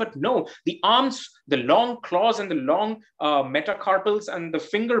dinosaur, but no, the arms, the long claws and the long metacarpals and the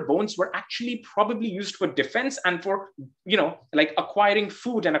finger bones were actually probably used for defense and for, like acquiring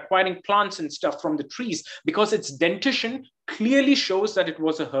food and acquiring plants and stuff from the trees, because its dentition clearly shows that it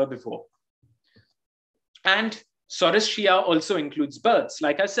was a herbivore. And Saurischia also includes birds.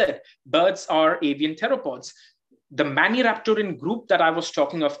 Like I said, birds are avian theropods. The Maniraptoran group that I was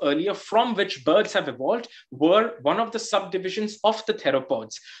talking of earlier, from which birds have evolved, were one of the subdivisions of the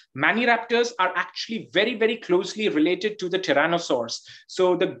theropods. Maniraptors are actually very, very closely related to the tyrannosaurs.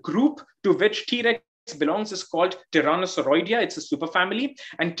 So the group to which T-Rex belongs is called Tyrannosauroidea. It's a superfamily,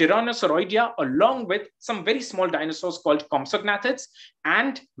 and Tyrannosauroidea, along with some very small dinosaurs called Compsognathids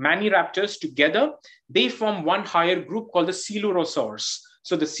and Maniraptors together, they form one higher group called the Coelurosaurs.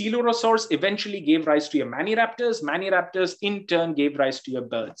 So the Coelurosaurs eventually gave rise to your Maniraptors. Maniraptors in turn gave rise to your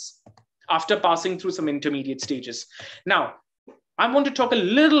birds after passing through some intermediate stages. Now, I want to talk a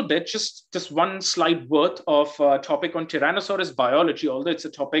little bit, just one slide worth of topic on Tyrannosaurus biology, although it's a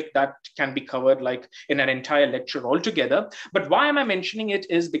topic that can be covered like in an entire lecture altogether. But why am I mentioning it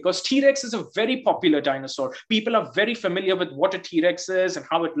is because T-Rex is a very popular dinosaur. People are very familiar with what a T-Rex is and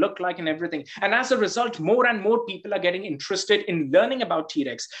how it looked like and everything. And as a result, more and more people are getting interested in learning about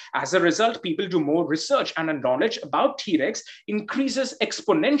T-Rex. As a result, people do more research, and our knowledge about T-Rex increases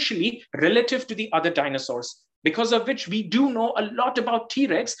exponentially relative to the other dinosaurs, because of which we do know a lot about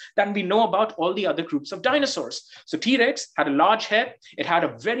T-Rex than we know about all the other groups of dinosaurs. So T-Rex had a large head. It had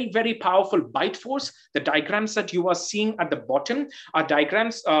a very, very powerful bite force. The diagrams that you are seeing at the bottom are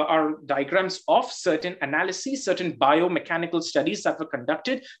diagrams of certain analyses, certain biomechanical studies that were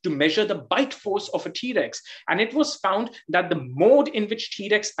conducted to measure the bite force of a T-Rex. And it was found that the mode in which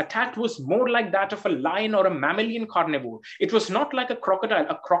T-Rex attacked was more like that of a lion or a mammalian carnivore. It was not like a crocodile.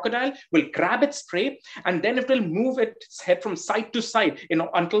 A crocodile will grab its prey, and then it will move its head from side to side,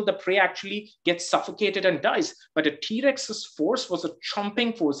 until the prey actually gets suffocated and dies. But a T-Rex's force was a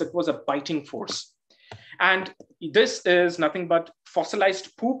chomping force. It was a biting force. And this is nothing but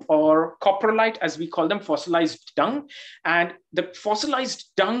fossilized poop, or coprolite, as we call them, fossilized dung. And the fossilized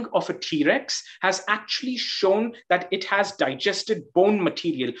dung of a T-Rex has actually shown that it has digested bone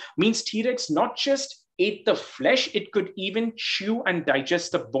material. Means T-Rex not just ate the flesh, it could even chew and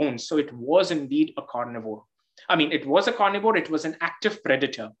digest the bones. So it was indeed a carnivore. I mean, it was a carnivore, it was an active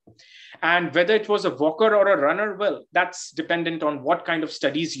predator. And whether it was a walker or a runner, well, that's dependent on what kind of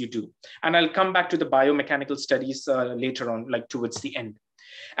studies you do. And I'll come back to the biomechanical studies later on, like towards the end.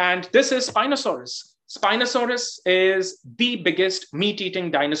 And this is Spinosaurus. Spinosaurus is the biggest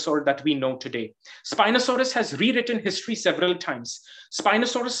meat-eating dinosaur that we know today. Spinosaurus has rewritten history several times.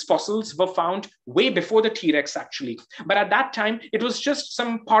 Spinosaurus fossils were found way before the T-Rex, actually. But at that time, it was just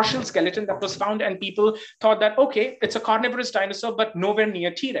some partial skeleton that was found, and people thought that, okay, it's a carnivorous dinosaur, but nowhere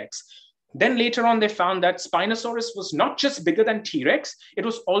near T-Rex. Then later on, they found that Spinosaurus was not just bigger than T-Rex, it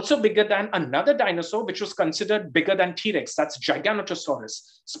was also bigger than another dinosaur, which was considered bigger than T-Rex. That's Giganotosaurus.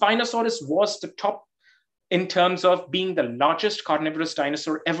 Spinosaurus was the top in terms of being the largest carnivorous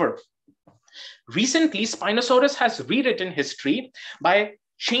dinosaur ever. Recently, Spinosaurus has rewritten history by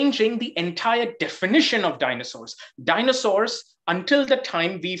changing the entire definition of dinosaurs. Dinosaurs, until the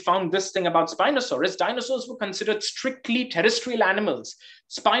time we found this thing about Spinosaurus, dinosaurs were considered strictly terrestrial animals.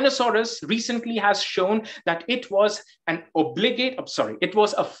 Spinosaurus recently has shown that it was a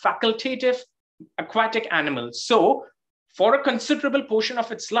facultative aquatic animal. So for a considerable portion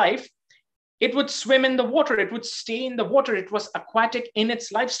of its life, it would swim in the water, it would stay in the water, it was aquatic in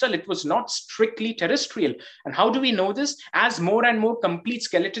its lifestyle, it was not strictly terrestrial. And how do we know this? As more and more complete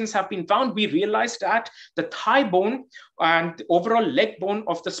skeletons have been found, we realized that the thigh bone and the overall leg bone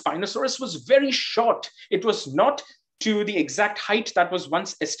of the Spinosaurus was very short. It was not to the exact height that was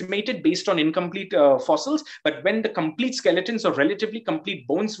once estimated based on incomplete fossils. But when the complete skeletons or relatively complete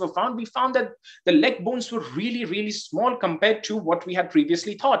bones were found, we found that the leg bones were really, really small compared to what we had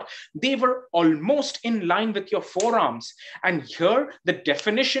previously thought. They were almost in line with your forearms. And here, the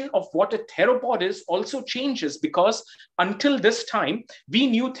definition of what a theropod is also changes, because until this time, we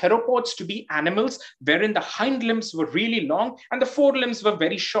knew theropods to be animals wherein the hind limbs were really long and the forelimbs were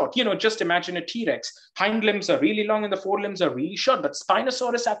very short. You know, just imagine a T-Rex. Hind limbs are really long and the forelimbs are really short, but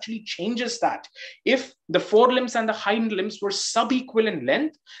Spinosaurus actually changes that. If the forelimbs and the hind limbs were sub-equal in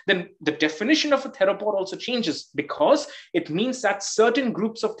length, then the definition of a theropod also changes, because it means that certain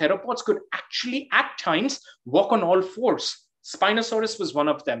groups of theropods could actually at times walk on all fours. Spinosaurus was one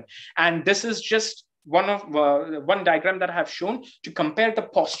of them. And this is just one diagram that I have shown to compare the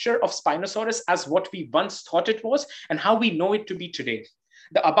posture of Spinosaurus as what we once thought it was and how we know it to be today.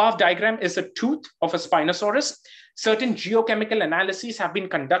 The above diagram is a tooth of a Spinosaurus. Certain geochemical analyses have been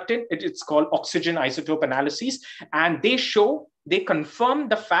conducted. It's called oxygen isotope analyses. And they confirm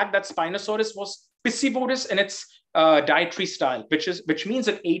the fact that Spinosaurus was piscivorous in its dietary style, which means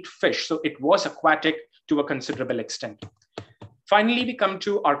it ate fish. So it was aquatic to a considerable extent. Finally, we come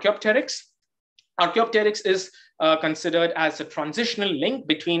to Archaeopteryx. Archaeopteryx is considered as a transitional link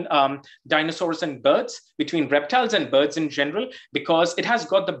between dinosaurs and birds, between reptiles and birds in general, because it has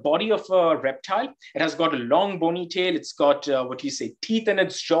got the body of a reptile. It has got a long bony tail. It's got, teeth in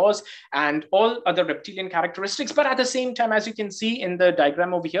its jaws and all other reptilian characteristics. But at the same time, as you can see in the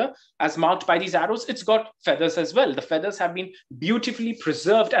diagram over here, as marked by these arrows, it's got feathers as well. The feathers have been beautifully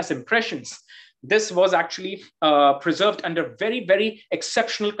preserved as impressions. This was actually preserved under very, very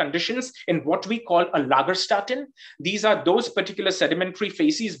exceptional conditions in what we call a Lagerstätten. These are those particular sedimentary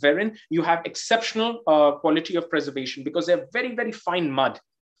facies wherein you have exceptional quality of preservation because they're very, very fine mud.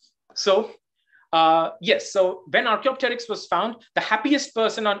 So so when Archaeopteryx was found, the happiest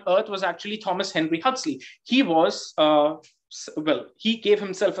person on earth was actually Thomas Henry Huxley. He was he gave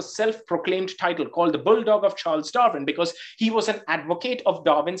himself a self-proclaimed title called the Bulldog of Charles Darwin because he was an advocate of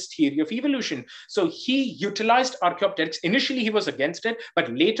Darwin's theory of evolution. So he utilized Archaeopteryx. Initially, he was against it,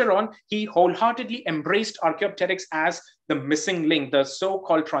 but later on, he wholeheartedly embraced Archaeopteryx as the missing link, the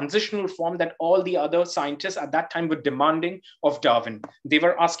so-called transitional form that all the other scientists at that time were demanding of Darwin. They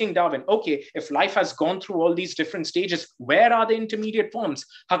were asking Darwin, okay, if life has gone through all these different stages, where are the intermediate forms?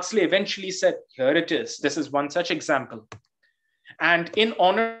 Huxley eventually said, here it is. This is one such example. And in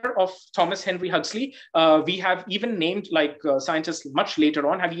honor of Thomas Henry Huxley, we have even named, scientists much later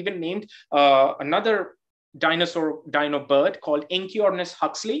on have even named another dino bird called Enchiornis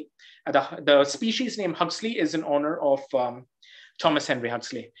huxley. The species name Huxley is in honor of Thomas Henry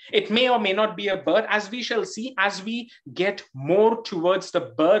Huxley. It may or may not be a bird, as we shall see, as we get more towards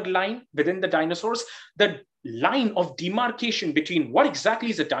the bird line within the dinosaurs, the line of demarcation between what exactly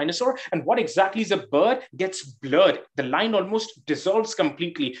is a dinosaur and what exactly is a bird gets blurred. The line almost dissolves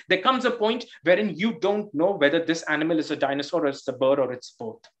completely. There comes a point wherein you don't know whether this animal is a dinosaur or it's a bird or it's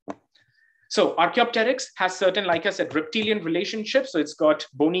both. So Archaeopteryx has certain, like I said, reptilian relationships. So it's got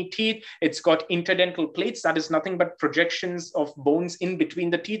bony teeth, it's got interdental plates. That is nothing but projections of bones in between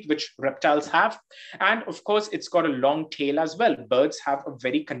the teeth, which reptiles have. And of course, it's got a long tail as well. Birds have a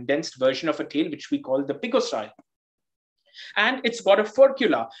very condensed version of a tail, which we call the pygostyle. And it's got a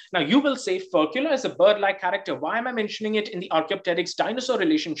furcula. Now you will say furcula is a bird-like character. Why am I mentioning it in the Archaeopteryx dinosaur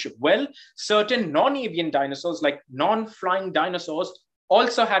relationship? Well, certain non-avian dinosaurs, like non-flying dinosaurs,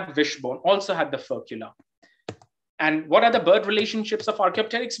 also had wishbone, also had the furcula. And what are the bird relationships of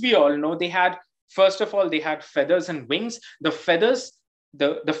Archaeopteryx? We all know they had, first of all, they had feathers and wings. The feathers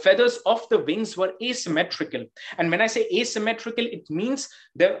of the wings were asymmetrical. And when I say asymmetrical, it means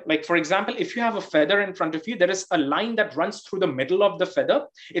that, like, for example, if you have a feather in front of you, there is a line that runs through the middle of the feather.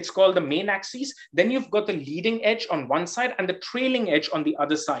 It's called the main axis. Then you've got the leading edge on one side and the trailing edge on the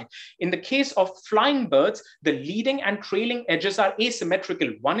other side. In the case of flying birds, the leading and trailing edges are asymmetrical.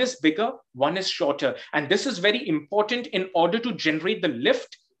 One is bigger, one is shorter. And this is very important in order to generate the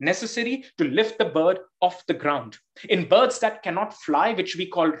lift necessary to lift the bird off the ground. In birds that cannot fly, which we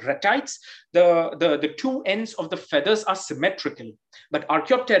call retites, the two ends of the feathers are symmetrical. But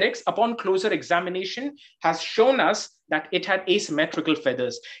Archaeopteryx, upon closer examination, has shown us that it had asymmetrical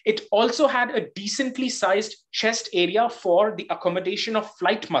feathers. It also had a decently sized chest area for the accommodation of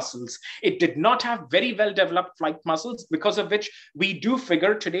flight muscles. It did not have very well developed flight muscles, because of which we do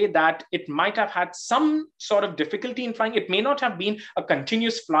figure today that it might have had some sort of difficulty in flying. It may not have been a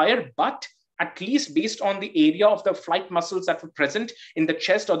continuous flyer, but at least based on the area of the flight muscles that were present in the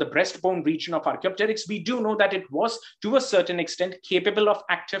chest or the breastbone region of Archaeopteryx, we do know that it was, to a certain extent, capable of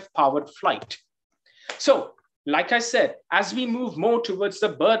active powered flight. So, like I said, as we move more towards the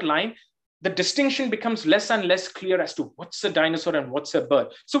bird line, the distinction becomes less and less clear as to what's a dinosaur and what's a bird.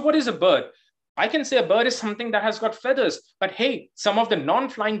 So what is a bird? I can say a bird is something that has got feathers, but hey, some of the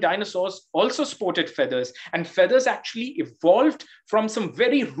non-flying dinosaurs also sported feathers, and feathers actually evolved from some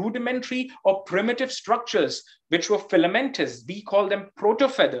very rudimentary or primitive structures, which were filamentous. We call them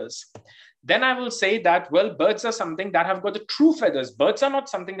proto-feathers. Then I will say that, well, birds are something that have got the true feathers. Birds are not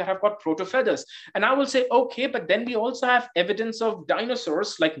something that have got proto-feathers. And I will say, okay, but then we also have evidence of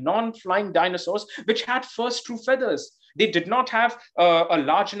dinosaurs, like non-flying dinosaurs, which had first true feathers. They did not have a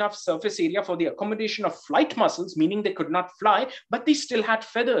large enough surface area for the accommodation of flight muscles, meaning they could not fly, but they still had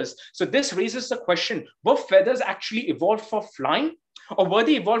feathers. So this raises the question, were feathers actually evolved for flying, or were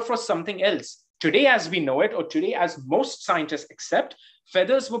they evolved for something else? Today, as we know it, or today, as most scientists accept,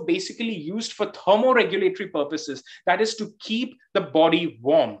 feathers were basically used for thermoregulatory purposes. That is, to keep the body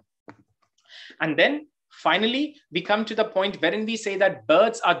warm. And then finally, we come to the point wherein we say that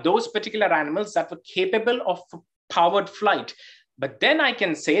birds are those particular animals that were capable of powered flight. But then I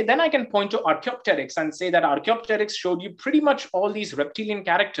can point to Archaeopteryx and say that Archaeopteryx showed you pretty much all these reptilian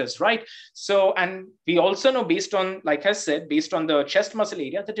characters, right? So, and we also know, based on, like I said, based on the chest muscle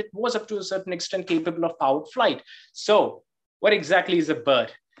area, that it was up to a certain extent capable of powered flight. So what exactly is a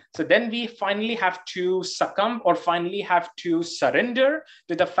bird? So then we finally have to succumb, or finally have to surrender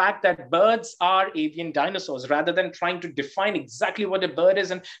to the fact that birds are avian dinosaurs, rather than trying to define exactly what a bird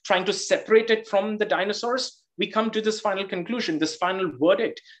is and trying to separate it from the dinosaurs. We come to this final conclusion, this final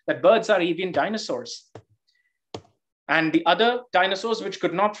verdict, that birds are avian dinosaurs. And the other dinosaurs which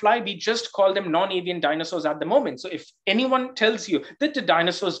could not fly, we just call them non-avian dinosaurs at the moment. So if anyone tells you that the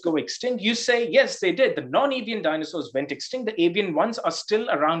dinosaurs go extinct, you say, yes, they did. The non-avian dinosaurs went extinct. The avian ones are still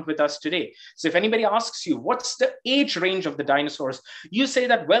around with us today. So if anybody asks you, what's the age range of the dinosaurs? You say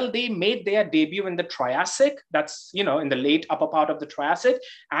that, well, they made their debut in the Triassic. That's, in the late upper part of the Triassic.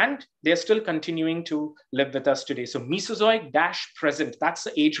 And they're still continuing to live with us today. So Mesozoic - present, that's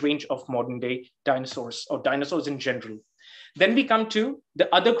the age range of modern day dinosaurs, or dinosaurs in general. Then we come to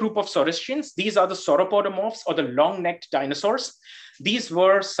the other group of saurischians. These are the sauropodomorphs, or the long-necked dinosaurs. These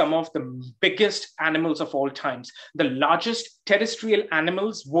were some of the biggest animals of all times. The largest terrestrial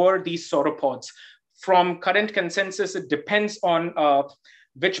animals were these sauropods. From current consensus, it depends on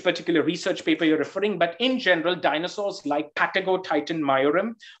which particular research paper you're referring, but in general, dinosaurs like Patagotitan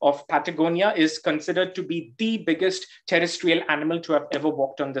majorum of Patagonia is considered to be the biggest terrestrial animal to have ever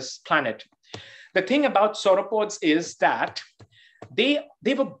walked on this planet. The thing about sauropods is that they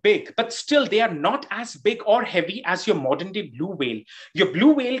were big, but still they are not as big or heavy as your modern day blue whale. Your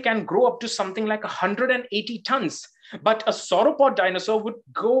blue whale can grow up to something like 180 tons. But a sauropod dinosaur would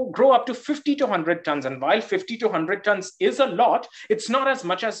grow up to 50 to 100 tons. And while 50 to 100 tons is a lot, it's not as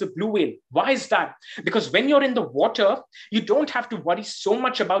much as a blue whale. Why is that? Because when you're in the water, you don't have to worry so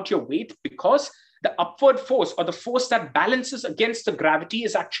much about your weight, because the upward force, or the force that balances against the gravity,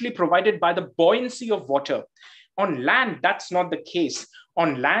 is actually provided by the buoyancy of water. On land, that's not the case.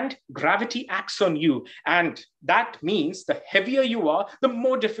 On land, gravity acts on you. And that means the heavier you are, the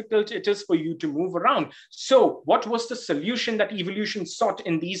more difficult it is for you to move around. So what was the solution that evolution sought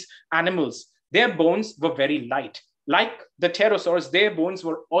in these animals? Their bones were very light. Like the pterosaurs, their bones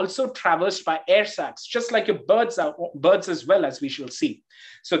were also traversed by air sacs, just like your birds as well, as we shall see.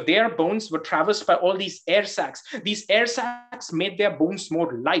 So their bones were traversed by all these air sacs. These air sacs made their bones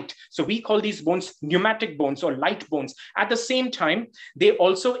more light. So we call these bones pneumatic bones or light bones. At the same time, they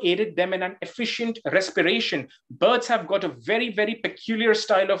also aided them in an efficient respiration. Birds have got a very, very peculiar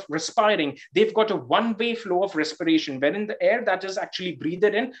style of respiring. They've got a one-way flow of respiration, wherein the air that is actually breathed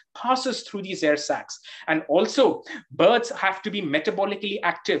in passes through these air sacs. And also, birds have to be metabolically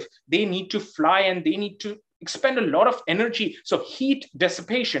active. They need to fly and they need to expend a lot of energy. So heat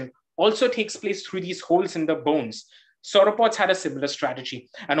dissipation also takes place through these holes in the bones. Sauropods had a similar strategy.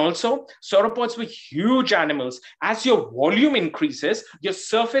 And also, sauropods were huge animals. As your volume increases, your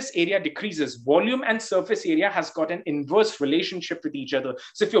surface area decreases. Volume and surface area has got an inverse relationship with each other.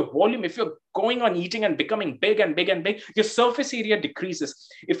 So if you're going on eating and becoming big and big and big, your surface area decreases.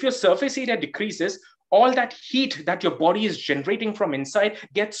 If your surface area decreases, all that heat that your body is generating from inside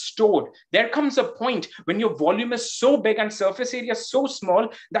gets stored. There comes a point when your volume is so big and surface area so small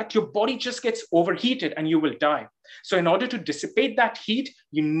that your body just gets overheated and you will die. So in order to dissipate that heat,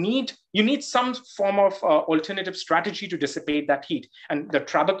 you need some form of alternative strategy to dissipate that heat. And the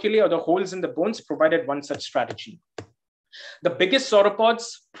trabeculae, or the holes in the bones, provided one such strategy. The biggest sauropods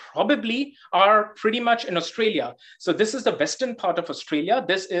probably are pretty much in Australia. So this is the western part of Australia.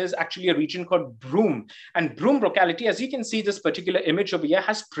 This is actually a region called Broome. And Broome locality, as you can see, this particular image over here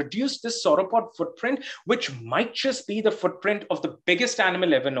has produced this sauropod footprint, which might just be the footprint of the biggest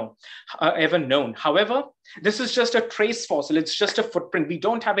animal ever known. However, this is just a trace fossil. It's just a footprint. We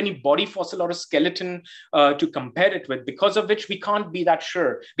don't have any body fossil or a skeleton to compare it with, because of which we can't be that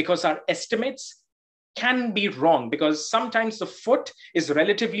sure, because our estimates can be wrong, because sometimes the foot is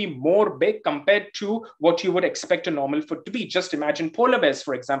relatively more big compared to what you would expect a normal foot to be. Just imagine polar bears,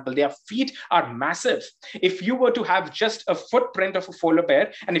 for example. Their feet are massive. If you were to have just a footprint of a polar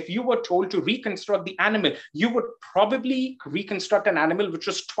bear, and if you were told to reconstruct the animal, you would probably reconstruct an animal which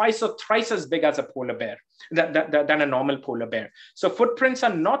was twice or thrice as big as a polar bear than a normal polar bear. So footprints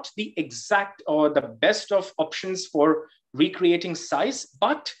are not the exact or the best of options for recreating size,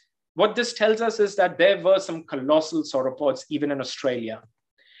 but what this tells us is that there were some colossal sauropods even in Australia,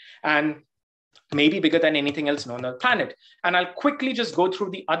 and maybe bigger than anything else known on the planet. And I'll quickly just go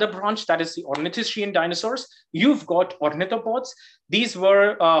through the other branch, that is the ornithischian dinosaurs. You've got ornithopods. These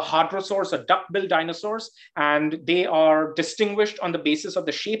were hadrosaurs, or duck-billed dinosaurs, and they are distinguished on the basis of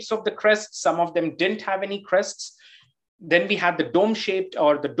the shapes of the crests. Some of them didn't have any crests. Then we had the dome-shaped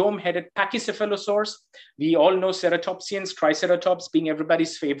or the dome-headed pachycephalosaurs. We all know ceratopsians, triceratops being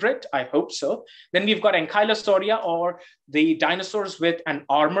everybody's favorite. I hope so. Then we've got ankylosauria, or the dinosaurs with an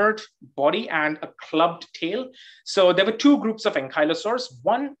armored body and a clubbed tail. So there were two groups of ankylosaurs,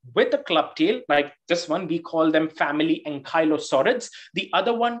 one with a clubbed tail, like this one, we call them family ankylosaurids. The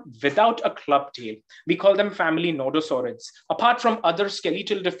other one without a clubbed tail, we call them family nodosaurids. Apart from other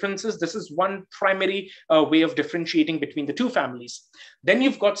skeletal differences, this is one primary way of differentiating between the two families. Then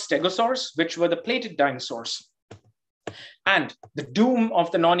you've got stegosaurs, which were the plated dinosaurs. And the doom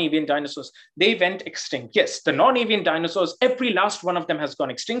of the non-avian dinosaurs, they went extinct. Yes, the non-avian dinosaurs, every last one of them has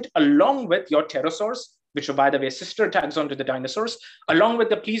gone extinct, along with your pterosaurs, which were, by the way, sister taxon to the dinosaurs, along with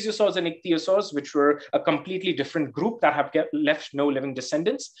the plesiosaurs and ichthyosaurs, which were a completely different group that have left no living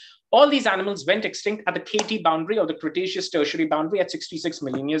descendants. All these animals went extinct at the KT boundary, or the Cretaceous Tertiary boundary, at 66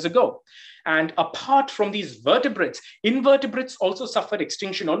 million years ago. And apart from these vertebrates, invertebrates also suffered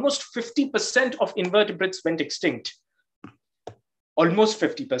extinction. Almost 50% of invertebrates went extinct. Almost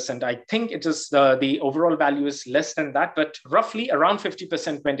 50%. I think it is the overall value is less than that, but roughly around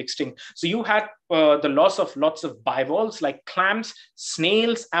 50% went extinct. So you had the loss of lots of bivalves like clams,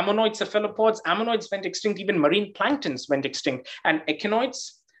 snails, ammonoid cephalopods. Ammonoids went extinct. Even marine planktons went extinct. And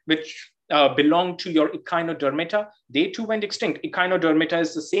echinoids, which belong to your echinodermata, they too went extinct. Echinodermata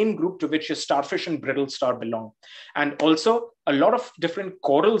is the same group to which your starfish and brittle star belong. And also a lot of different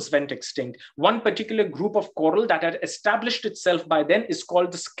corals went extinct. One particular group of coral that had established itself by then is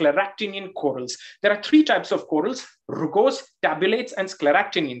called the scleractinian corals. There are three types of corals: rugose, tabulates, and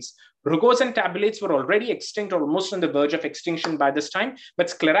scleractinians. Rugose and tabulates were already extinct or almost on the verge of extinction by this time. But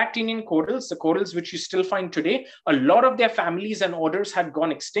Scleractinian corals, the corals which you still find today, a lot of their families and orders had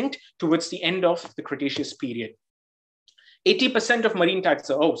gone extinct towards the end of the Cretaceous period. 80% of marine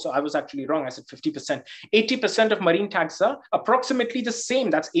taxa, oh, so I was actually wrong, I said 50%. 80% of marine taxa, approximately the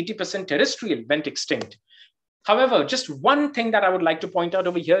same, that's 80% terrestrial, went extinct. However, just one thing that I would like to point out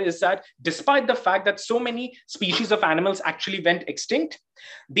over here is that despite the fact that so many species of animals actually went extinct,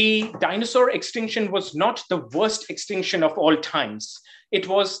 the dinosaur extinction was not the worst extinction of all times. It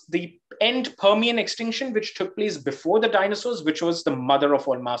was the end Permian extinction, which took place before the dinosaurs, which was the mother of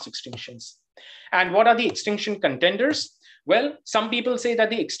all mass extinctions. And what are the extinction contenders? Well, some people say that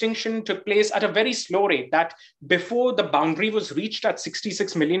the extinction took place at a very slow rate, that before the boundary was reached at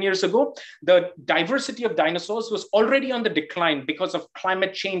 66 million years ago, the diversity of dinosaurs was already on the decline because of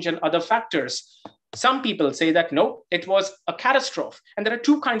climate change and other factors. Some people say that no, it was a catastrophe. And there are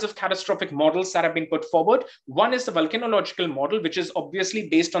two kinds of catastrophic models that have been put forward. One is the volcanological model, which is obviously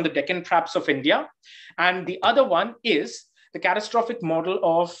based on the Deccan Traps of India. And the other one is the catastrophic model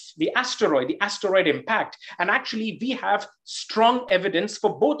of the asteroid impact. And actually, we have strong evidence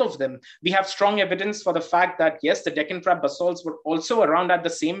for both of them. We have strong evidence for the fact that, yes, the Deccan Trap basalts were also around at the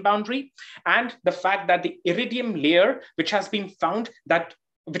same boundary, and the fact that the iridium layer, which has been found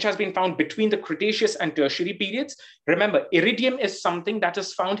between the Cretaceous and Tertiary periods. Remember, iridium is something that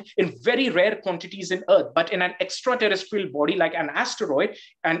is found in very rare quantities in Earth, but in an extraterrestrial body like an asteroid,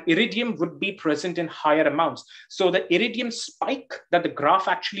 an iridium would be present in higher amounts. So the iridium spike that the graph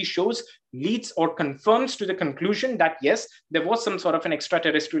actually shows leads or confirms to the conclusion that, yes, there was some sort of an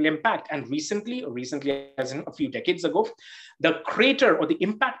extraterrestrial impact. And recently as in a few decades ago, the crater or the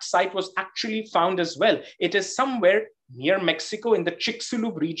impact site was actually found as well. It is somewhere near Mexico in the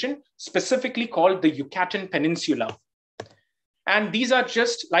Chicxulub region, specifically called the Yucatan Peninsula. And these are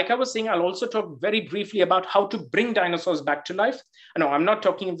just, like I was saying, I'll also talk very briefly about how to bring dinosaurs back to life. No, I'm not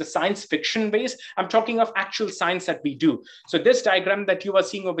talking of the science fiction ways. I'm talking of actual science that we do. So this diagram that you are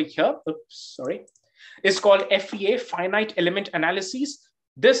seeing over here, is called FEA, finite element analysis.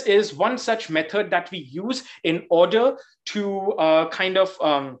 This is one such method that we use in order to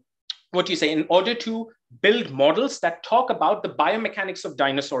in order to build models that talk about the biomechanics of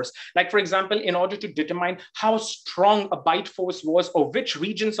dinosaurs. Like, for example, in order to determine how strong a bite force was or which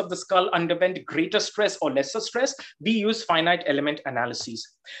regions of the skull underwent greater stress or lesser stress, we use finite element analyses.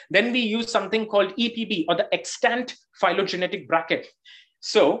 Then we use something called EPB, or the extant phylogenetic bracket.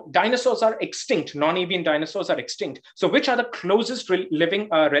 So dinosaurs are extinct, non-avian dinosaurs are extinct. So which are the closest living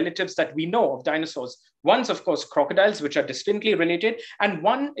relatives that we know of dinosaurs? One's, of course, crocodiles, which are distantly related, and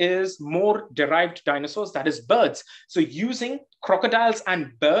one is more derived dinosaurs, that is birds. So using crocodiles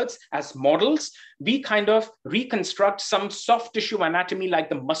and birds as models, we kind of reconstruct some soft tissue anatomy like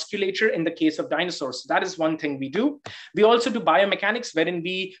the musculature in the case of dinosaurs. So that is one thing we do. We also do biomechanics, wherein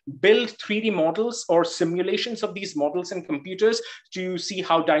we build 3D models or simulations of these models in computers to see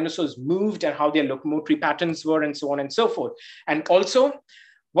how dinosaurs moved and how their locomotory patterns were, and so on and so forth. And also,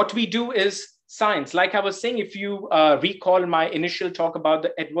 what we do is science. Like I was saying, if you recall my initial talk about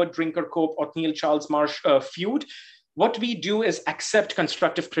the Edward Drinker Cope, Othniel Charles Marsh feud, what we do is accept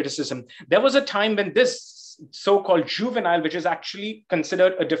constructive criticism. There was a time when this so-called juvenile, which is actually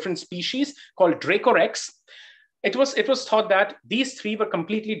considered a different species, called Dracorex, it was thought that these three were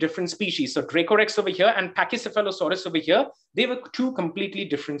completely different species. So Dracorex over here and Pachycephalosaurus over here, they were two completely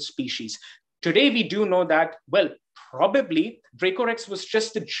different species. Today, we do know that, well, probably Dracorex was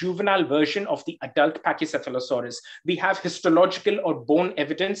just the juvenile version of the adult Pachycephalosaurus. We have histological or bone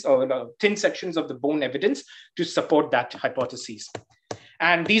evidence, or thin sections of the bone evidence to support that hypothesis.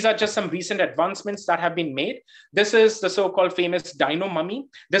 And these are just some recent advancements that have been made. This is the so-called famous dino mummy.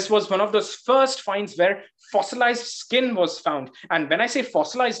 This was one of those first finds where fossilized skin was found. And when I say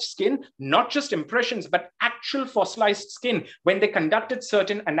fossilized skin, not just impressions, but actual fossilized skin. When they conducted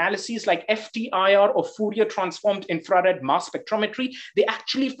certain analyses like FTIR or Fourier transformed infrared mass spectrometry, they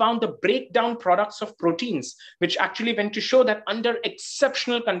actually found the breakdown products of proteins, which actually went to show that under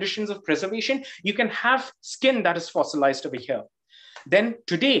exceptional conditions of preservation, you can have skin that is fossilized over here. Then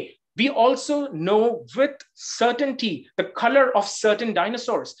today, we also know with certainty the color of certain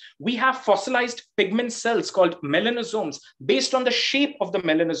dinosaurs. We have fossilized pigment cells called melanosomes based on the shape of the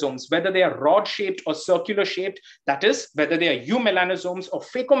melanosomes, whether they are rod-shaped or circular-shaped, that is, whether they are eumelanosomes or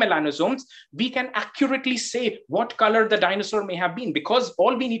phacomelanosomes, we can accurately say what color the dinosaur may have been, because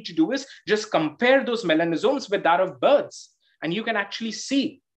all we need to do is just compare those melanosomes with that of birds, and you can actually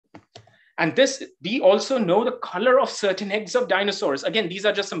see. And this, we also know the color of certain eggs of dinosaurs. Again, these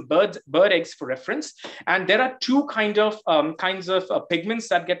are just some bird eggs for reference. And there are two kinds of pigments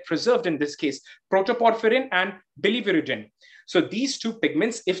that get preserved in this case, protoporphyrin and biliverdin. So these two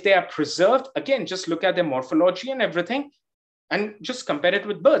pigments, if they are preserved, again, just look at their morphology and everything, and just compare it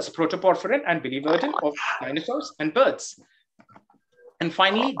with birds, protoporphyrin and biliverdin of dinosaurs and birds. And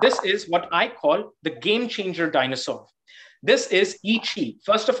finally, this is what I call the game changer dinosaur. This is E.T.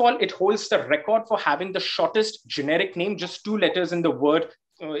 First of all, it holds the record for having the shortest generic name, just 2 letters in the word,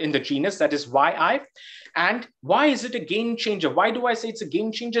 in the genus, that is YI. And why is it a game changer? Why do I say it's a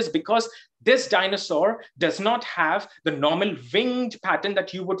game changer? It's because this dinosaur does not have the normal winged pattern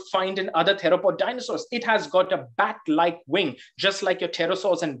that you would find in other theropod dinosaurs. It has got a bat-like wing, just like your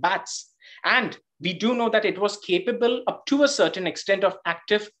pterosaurs and bats. And we do know that it was capable up to a certain extent of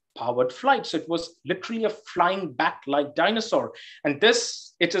active powered flight. So it was literally a flying bat-like dinosaur. And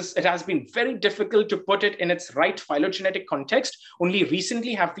this, it has been very difficult to put it in its right phylogenetic context. Only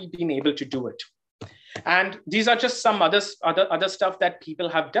recently have we been able to do it. And these are just some other stuff that people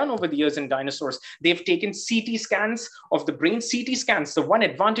have done over the years in dinosaurs. They've taken CT scans of the brain. CT scans, the one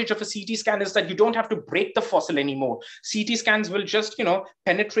advantage of a CT scan is that you don't have to break the fossil anymore. CT scans will just,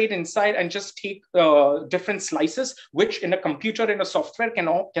 penetrate inside and just take different slices, which in a computer, in a software,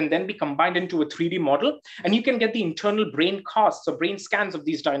 can then be combined into a 3D model. And you can get the internal brain casts or brain scans of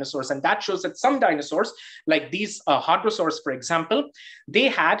these dinosaurs. And that shows that some dinosaurs, like these hadrosaurs, for example, they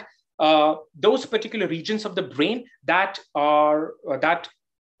had those particular regions of the brain that are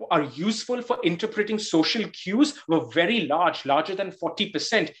useful for interpreting social cues were very large, larger than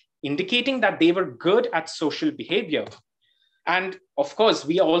 40%, indicating that they were good at social behavior. And of course,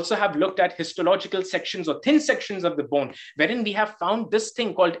 we also have looked at histological sections or thin sections of the bone, wherein we have found this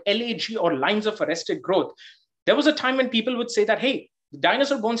thing called LAG, or lines of arrested growth. There was a time when people would say that, hey,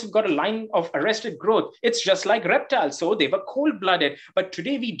 dinosaur bones have got a line of arrested growth. It's just like reptiles, so they were cold-blooded. But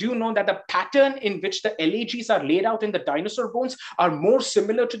today we do know that the pattern in which the LAGs are laid out in the dinosaur bones are more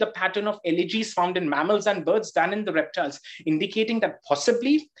similar to the pattern of LAGs found in mammals and birds than in the reptiles, indicating that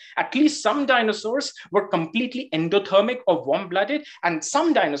possibly at least some dinosaurs were completely endothermic or warm-blooded, and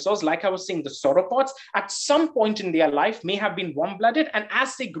some dinosaurs, like I was saying, the sauropods, at some point in their life may have been warm-blooded, and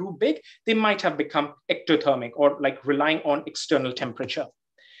as they grew big, they might have become ectothermic, or like relying on external temperature.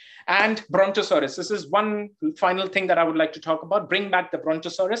 And Brontosaurus, this is one final thing that I would like to talk about. Bring back the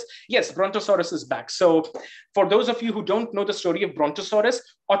Brontosaurus. Yes, Brontosaurus is back. So for those of you who don't know the story of Brontosaurus,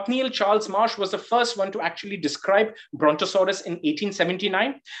 Othniel Charles Marsh was the first one to actually describe Brontosaurus in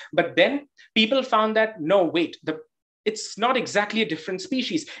 1879. But then people found that, no, wait, it's not exactly a different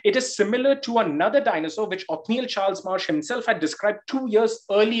species. It is similar to another dinosaur, which Othniel Charles Marsh himself had described 2 years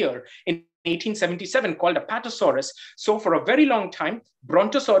earlier in 1877, called Apatosaurus. So for a very long time,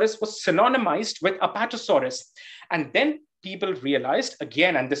 Brontosaurus was synonymized with Apatosaurus. And then people realized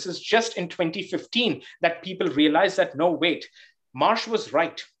again, and this is just in 2015, that people realized that, no, wait, Marsh was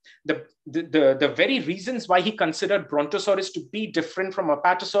right. The very reasons why he considered Brontosaurus to be different from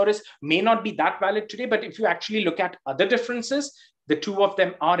Apatosaurus may not be that valid today, but if you actually look at other differences, the two of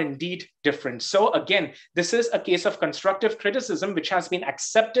them are indeed different. So again, this is a case of constructive criticism, which has been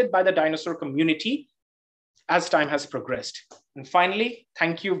accepted by the dinosaur community as time has progressed. And finally,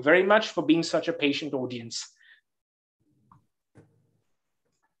 thank you very much for being such a patient audience.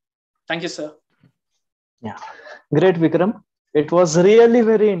 Thank you, sir. Yeah, great, Vikram. It was really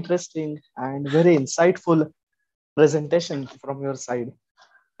very interesting and very insightful presentation from your side.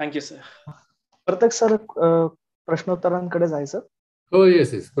 Thank you, sir. प्रत्येक sir प्रश्नोत्तरांकडे जायचं. हो,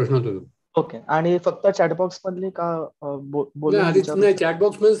 yes yes, प्रश्नोत्तर. Okay, आणि फक्त chatbox मधली का नाही,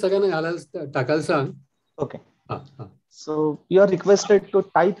 chatbox मध्ये सगळ्यांना घालायला टाकायला सांग. Okay, so you are requested to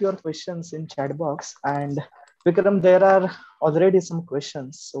type your questions in chat box, and Vikram, there are already some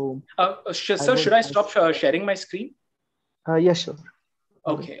questions. So sir, should I stop sharing my screen? Yes, sure.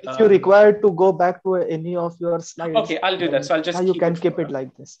 Okay. If you require to go back to any of your slides, okay, I'll do that. So I'll just you can keep it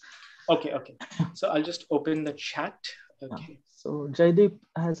like this. Okay. So I'll just open the chat. Okay. So Jaideep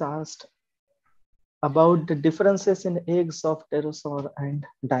has asked about the differences in eggs of pterosaur and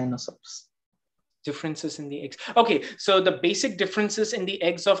dinosaurs. Differences in the eggs. Okay, so the basic differences in the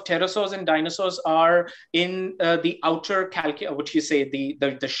eggs of pterosaurs and dinosaurs are in the outer what you say,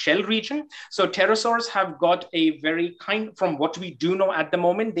 the shell region. So pterosaurs have got a very from what we do know at the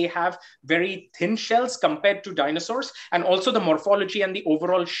moment, they have very thin shells compared to dinosaurs, and also the morphology and the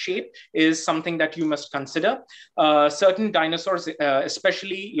overall shape is something that you must consider. Certain dinosaurs,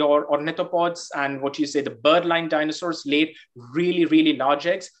 especially your ornithopods and what you say, the bird-line dinosaurs, laid really, really large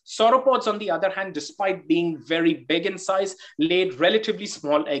eggs. Sauropods, on the other hand, and despite being very big in size, laid relatively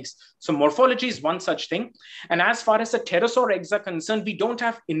small eggs. So morphology is one such thing. And as far as the pterosaur eggs are concerned, we don't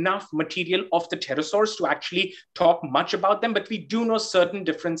have enough material of the pterosaurs to actually talk much about them, but we do know certain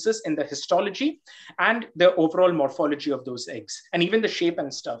differences in the histology and the overall morphology of those eggs, and even the shape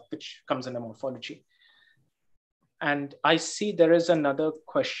and stuff, which comes in the morphology. And I see there is another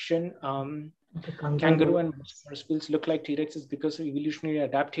question. Kangaroo and marsupials look like T-Rexes because of evolutionary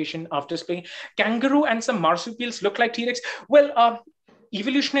adaptation after splaying. Kangaroo and some marsupials look like T-Rex. Well,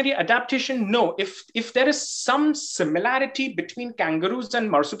 evolutionary adaptation, no. If there is some similarity between kangaroos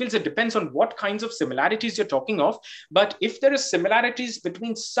and marsupials, it depends on what kinds of similarities you're talking of. But if there is similarities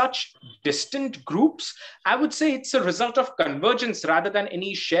between such distant groups, I would say it's a result of convergence rather than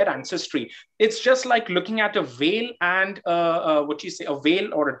any shared ancestry. It's just like looking at a whale and a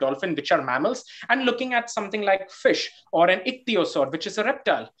whale or a dolphin, which are mammals, and looking at something like fish or an ichthyosaur, which is a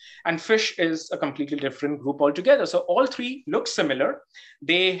reptile. And fish is a completely different group altogether. So all three look similar.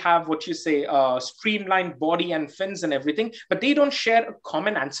 They have streamlined body and fins and everything, but they don't share a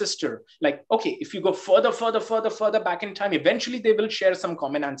common ancestor. Like, okay, if you go further back in time, eventually they will share some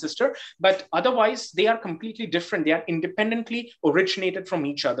common ancestor, but otherwise they are completely different. They are independently originated from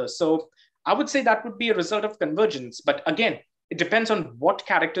each other. So I would say that would be a result of convergence. But again, it depends on what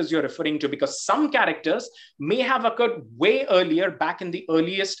characters you're referring to, because some characters may have occurred way earlier, back in the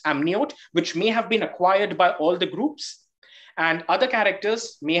earliest amniote, which may have been acquired by all the groups, and other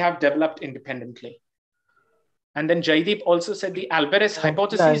characters may have developed independently. And then Jaideep also said the Alvarez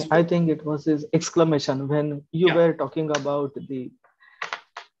hypothesis. I think it was his exclamation when you were talking about the...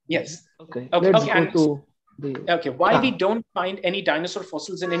 Yes. Okay. Let's go to... Why we don't find any dinosaur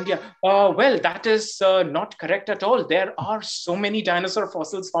fossils in India? Well, that is not correct at all. There are so many dinosaur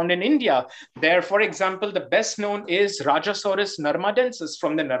fossils found in India. There, for example, the best known is Rajasaurus narmadensis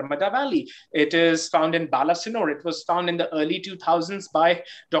from the Narmada Valley. It is found in Balasinore. It was found in the early 2000s by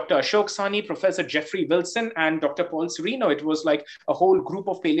Dr. Ashok Sani, Professor Jeffrey Wilson, and Dr. Paul Sereno. It was like a whole group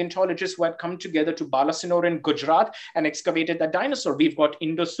of paleontologists who had come together to Balasinore in Gujarat and excavated that dinosaur. We've got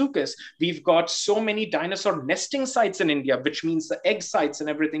Indosuchus. We've got so many dinosaur nesting sites in India, which means the egg sites and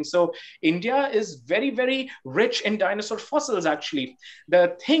everything. So India is very, very rich in dinosaur fossils, actually.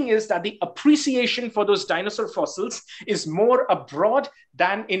 The thing is that the appreciation for those dinosaur fossils is more abroad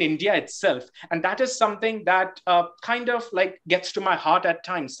than in India itself. And that is something that kind of like gets to my heart at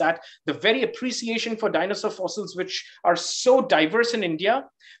times, that the very appreciation for dinosaur fossils, which are so diverse in India,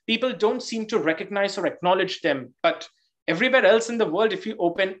 people don't seem to recognize or acknowledge them. But everywhere else in the world, if you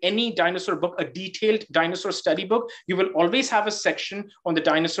open any dinosaur book, a detailed dinosaur study book, you will always have a section on the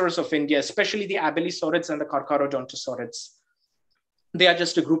dinosaurs of India, especially the abelisaurids and the carcharodontosaurids. They are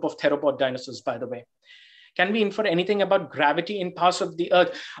just a group of theropod dinosaurs, by the way. Can we infer anything about gravity in parts of the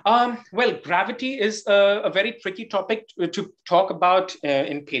Earth? Well, gravity is a very tricky topic to talk about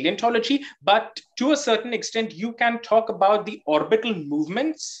in paleontology, but to a certain extent, you can talk about the orbital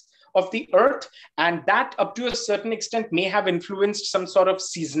movements of the Earth, and that up to a certain extent may have influenced some sort of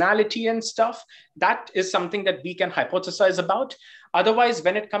seasonality and stuff. That is something that we can hypothesize about. Otherwise,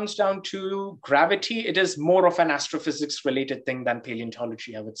 when it comes down to gravity, it is more of an astrophysics related thing than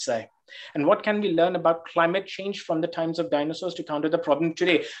paleontology, I would say. And what can we learn about climate change from the times of dinosaurs to counter the problem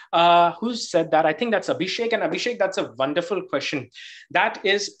today? Who said that? I think that's Abhishek. And Abhishek, that's a wonderful question. That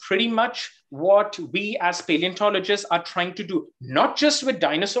is pretty much what we as paleontologists are trying to do, not just with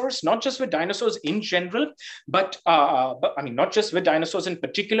dinosaurs, not just with dinosaurs in general, but I mean, not just with dinosaurs in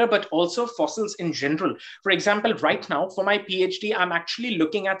particular, but also fossils in general. For example, right now for my PhD, I'm actually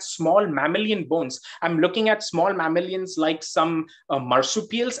looking at small mammalian bones. I'm looking at small mammalians like some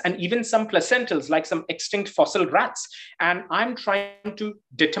marsupials and even some placentals like some extinct fossil rats. And I'm trying to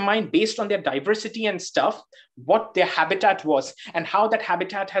determine, based on their diversity and stuff, what their habitat was and how that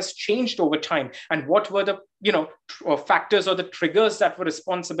habitat has changed over time, and what were the factors or the triggers that were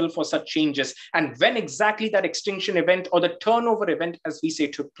responsible for such changes, and when exactly that extinction event or the turnover event, as we say,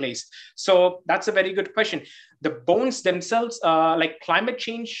 took place. So that's a very good question. The bones themselves, like climate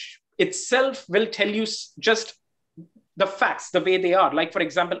change itself, will tell you just the facts the way they are. Like, for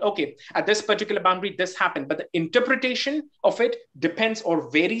example, okay, at this particular boundary, this happened, but the interpretation of it depends or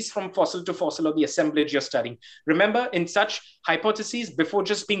varies from fossil to fossil or the assemblage you're studying. Remember, in such hypotheses, before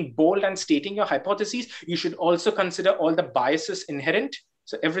just being bold and stating your hypotheses, you should also consider all the biases inherent.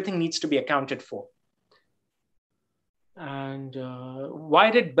 So everything needs to be accounted for. And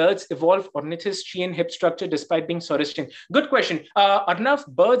why did birds evolve ornithischian hip structure despite being saurischian? Good question. Arnav,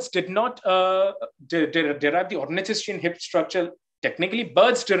 birds did not derive the ornithischian hip structure technically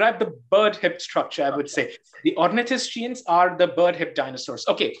birds derive the bird hip structure, I would say. The ornithischians are the bird hip dinosaurs.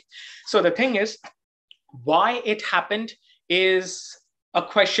 Okay, so the thing is, why it happened is a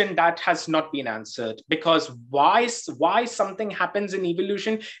question that has not been answered, because why something happens in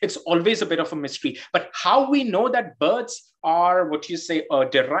evolution, it's always a bit of a mystery. But how we know that birds are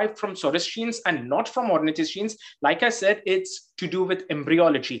derived from saurischians and not from ornithischians, like I said, it's to do with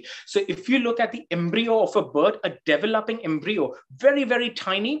embryology. So if you look at the embryo of a bird, a developing embryo, very, very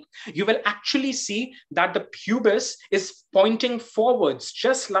tiny, you will actually see that the pubis is pointing forwards,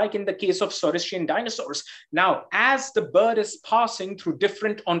 just like in the case of saurischian dinosaurs. Now, as the bird is passing through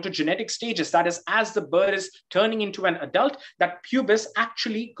different ontogenetic stages, that is, as the bird is turning into an adult, that pubis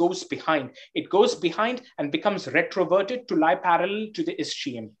actually goes behind. It goes behind and becomes retroverted to lie parallel to the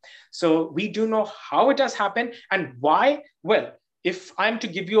ischium. So we do know how it has happened and why. Well, if I'm to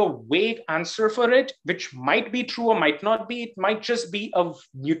give you a vague answer for it, which might be true or might not be, it might just be a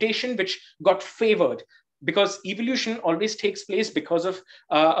mutation which got favored, because evolution always takes place because of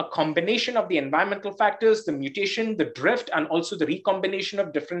a combination of the environmental factors, the mutation, the drift, and also the recombination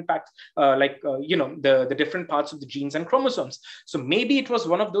of different facts, the different parts of the genes and chromosomes. So maybe it was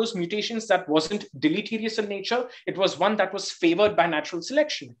one of those mutations that wasn't deleterious in nature. It was one that was favored by natural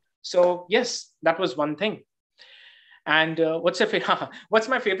selection. So yes, that was one thing. And what's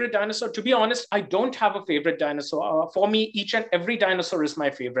my favorite dinosaur? To be honest, I don't have a favorite dinosaur. For me, each and every dinosaur is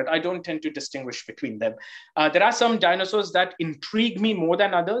my favorite. I don't tend to distinguish between them. There are some dinosaurs that intrigue me more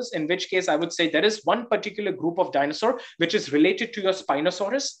than others, in which case I would say there is one particular group of dinosaur which is related to your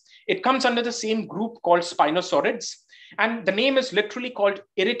Spinosaurus. It comes under the same group called Spinosaurids. And the name is literally called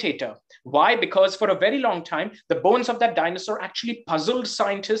irritator. Why? Because for a very long time, the bones of that dinosaur actually puzzled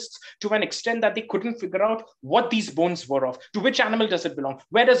scientists to an extent that they couldn't figure out what these bones were of. To which animal does it belong?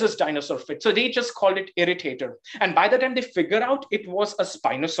 Where does this dinosaur fit? So they just called it irritator. And by the time they figured out it was a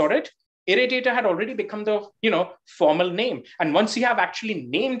Spinosaurid, irritator had already become the formal name. And once you have actually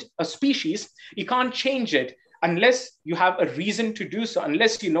named a species, you can't change it unless you have a reason to do so,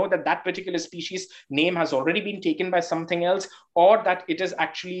 unless you know that that particular species name has already been taken by something else, or that it is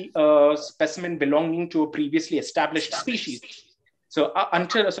actually a specimen belonging to a previously established species. So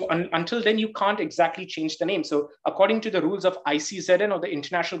until then, you can't exactly change the name. So according to the rules of ICZN, or the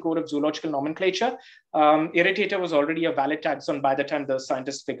International Code of Zoological Nomenclature, irritator was already a valid taxon by the time the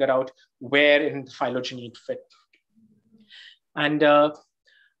scientists figured out where in the phylogeny it fit. And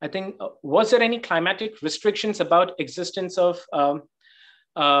I think, was there any climatic restrictions about existence of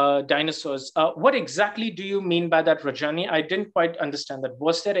dinosaurs? What exactly do you mean by that, Rajani? I didn't quite understand that.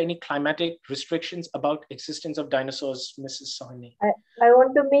 Was there any climatic restrictions about existence of dinosaurs, Mrs. Sohini? I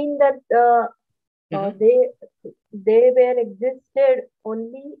want to mean that they were existed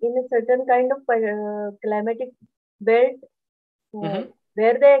only in a certain kind of climatic belt,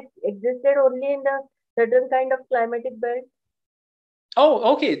 where they existed only in the certain kind of climatic belt.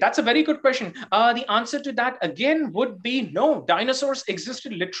 Oh, okay. That's a very good question. The answer to that again would be no. Dinosaurs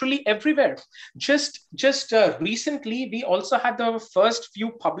existed literally everywhere. Just recently, we also had the first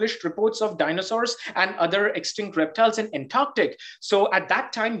few published reports of dinosaurs and other extinct reptiles in Antarctic. So at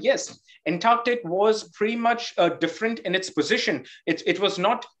that time, yes, Antarctic was pretty much different in its position. It was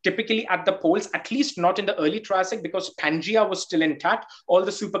not typically at the poles, at least not in the early Triassic, because Pangaea was still intact. All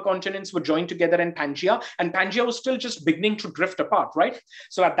the supercontinents were joined together in Pangaea, and Pangaea was still just beginning to drift apart, right?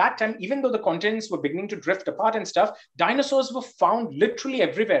 So at that time, even though the continents were beginning to drift apart and stuff, dinosaurs were found literally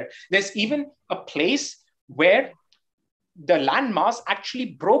everywhere. There's even a place where the landmass actually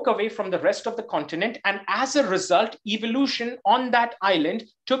broke away from the rest of the continent. And as a result, evolution on that island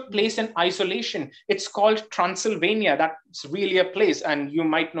took place in isolation. It's called Transylvania. That's really a place. And you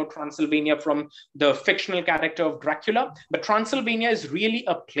might know Transylvania from the fictional character of Dracula. But Transylvania is really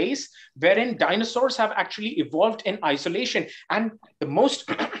a place wherein dinosaurs have actually evolved in isolation. And the most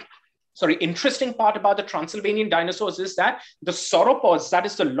interesting part about the Transylvanian dinosaurs is that the sauropods, that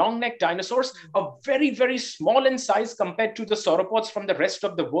is the long-necked dinosaurs, are very, very small in size compared to the sauropods from the rest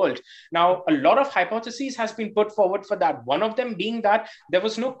of the world. Now, a lot of hypotheses has been put forward for that. One of them being that there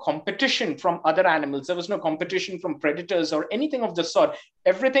was no competition from other animals. There was no competition from predators or anything of the sort.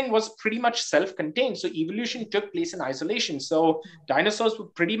 Everything was pretty much self-contained. So evolution took place in isolation. So dinosaurs were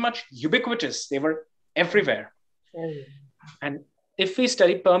pretty much ubiquitous. They were everywhere. And if we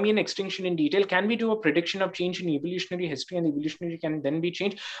study Permian extinction in detail, can we do a prediction of change in evolutionary history, and evolutionary can then be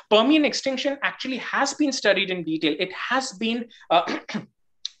changed? Permian extinction actually has been studied in detail. It has been, I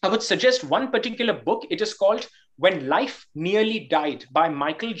would suggest one particular book. It is called When Life Nearly Died by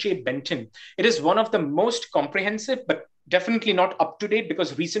Michael J. Benton. It is one of the most comprehensive, but definitely not up to date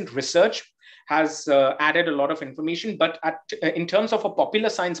because recent research has added a lot of information. But in terms of a popular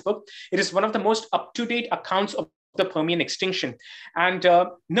science book, it is one of the most up-to-date accounts of the Permian extinction. And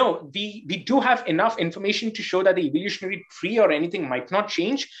no, we do have enough information to show that the evolutionary tree or anything might not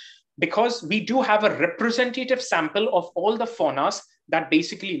change, because we do have a representative sample of all the faunas that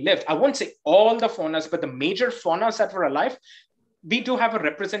basically lived. I won't say all the faunas, but the major faunas that were alive, we do have a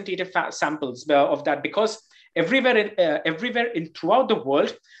representative samples of that, because everywhere in throughout the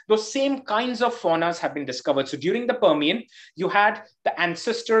world, those same kinds of faunas have been discovered. So during the Permian, you had the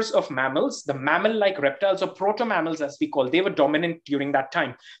ancestors of mammals, the mammal-like reptiles, or proto-mammals as we call. They were dominant during that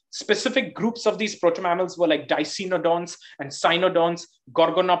time. Specific groups of these proto-mammals were like Dicenodons and Cynodons,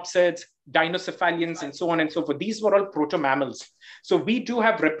 Gorgonopsids, Dinocephalians, and so on and so forth. These were all proto-mammals. So we do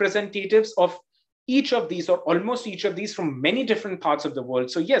have representatives of each of these, or almost each of these, from many different parts of the world.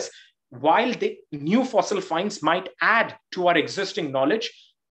 So yes, while the new fossil finds might add to our existing knowledge,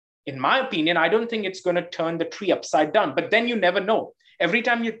 in my opinion, I don't think it's going to turn the tree upside down. But then you never know. Every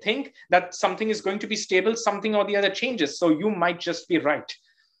time you think that something is going to be stable, something or the other changes. So you might just be right.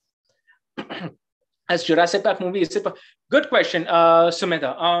 As Jurassic Park movie, is it? Good question,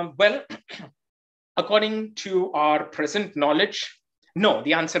 Sumedha. Well, according to our present knowledge, no,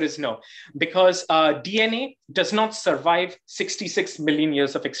 the answer is no, because DNA does not survive 66 million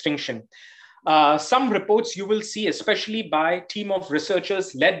years of extinction. Some reports you will see, especially by a team of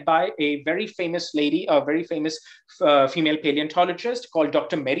researchers led by a very famous lady, a very famous female paleontologist called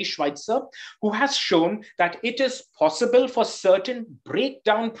Dr. Mary Schweitzer, who has shown that it is possible for certain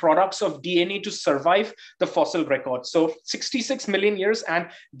breakdown products of DNA to survive the fossil record. So 66 million years, and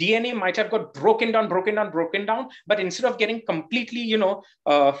DNA might have got broken down, but instead of getting completely,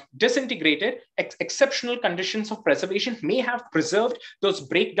 disintegrated, exceptional conditions of preservation may have preserved those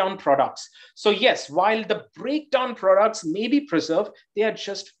breakdown products. So yes, while the breakdown products may be preserved, they are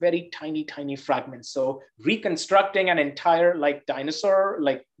just very tiny, tiny fragments. So reconstructing an entire dinosaur,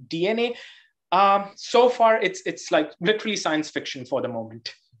 like DNA, so far it's like literally science fiction for the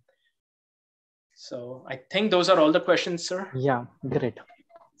moment. So I think those are all the questions, sir. Yeah, great.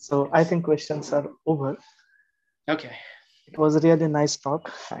 So I think questions are over. Okay. It was a really nice talk.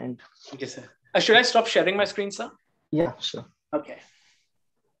 And thank you, sir. Should I stop sharing my screen, sir? Yeah, sure. Okay.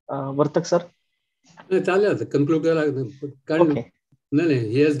 Vartak sir? Conclude. Okay. No,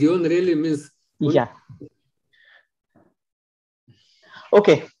 he has given really means. Yeah.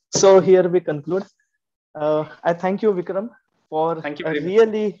 Okay. So here we conclude. I thank you, Vikram, for a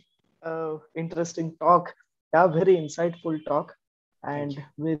really interesting talk. Yeah, very insightful talk. And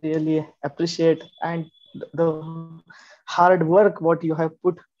we really appreciate and the hard work what you have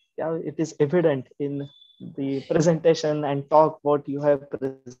put. Yeah, it is evident in the presentation and talk what you have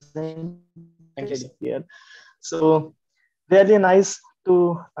presented here. So really nice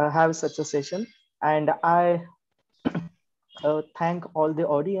to have such a session, and I thank all the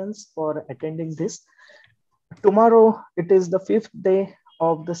audience for attending this. Tomorrow it is the 5th day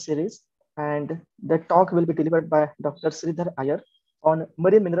of the series, and the talk will be delivered by Dr. Sridhar Iyer on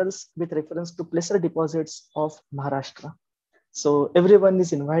marine minerals with reference to placer deposits of Maharashtra. So everyone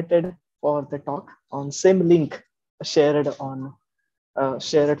is invited for the talk on same link shared on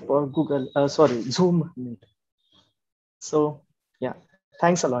shared for Zoom meet. So yeah,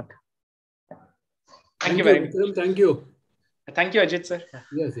 thanks a lot. Thank you very much. Thank you. Thank you, Ajit sir.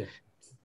 Yes, yeah.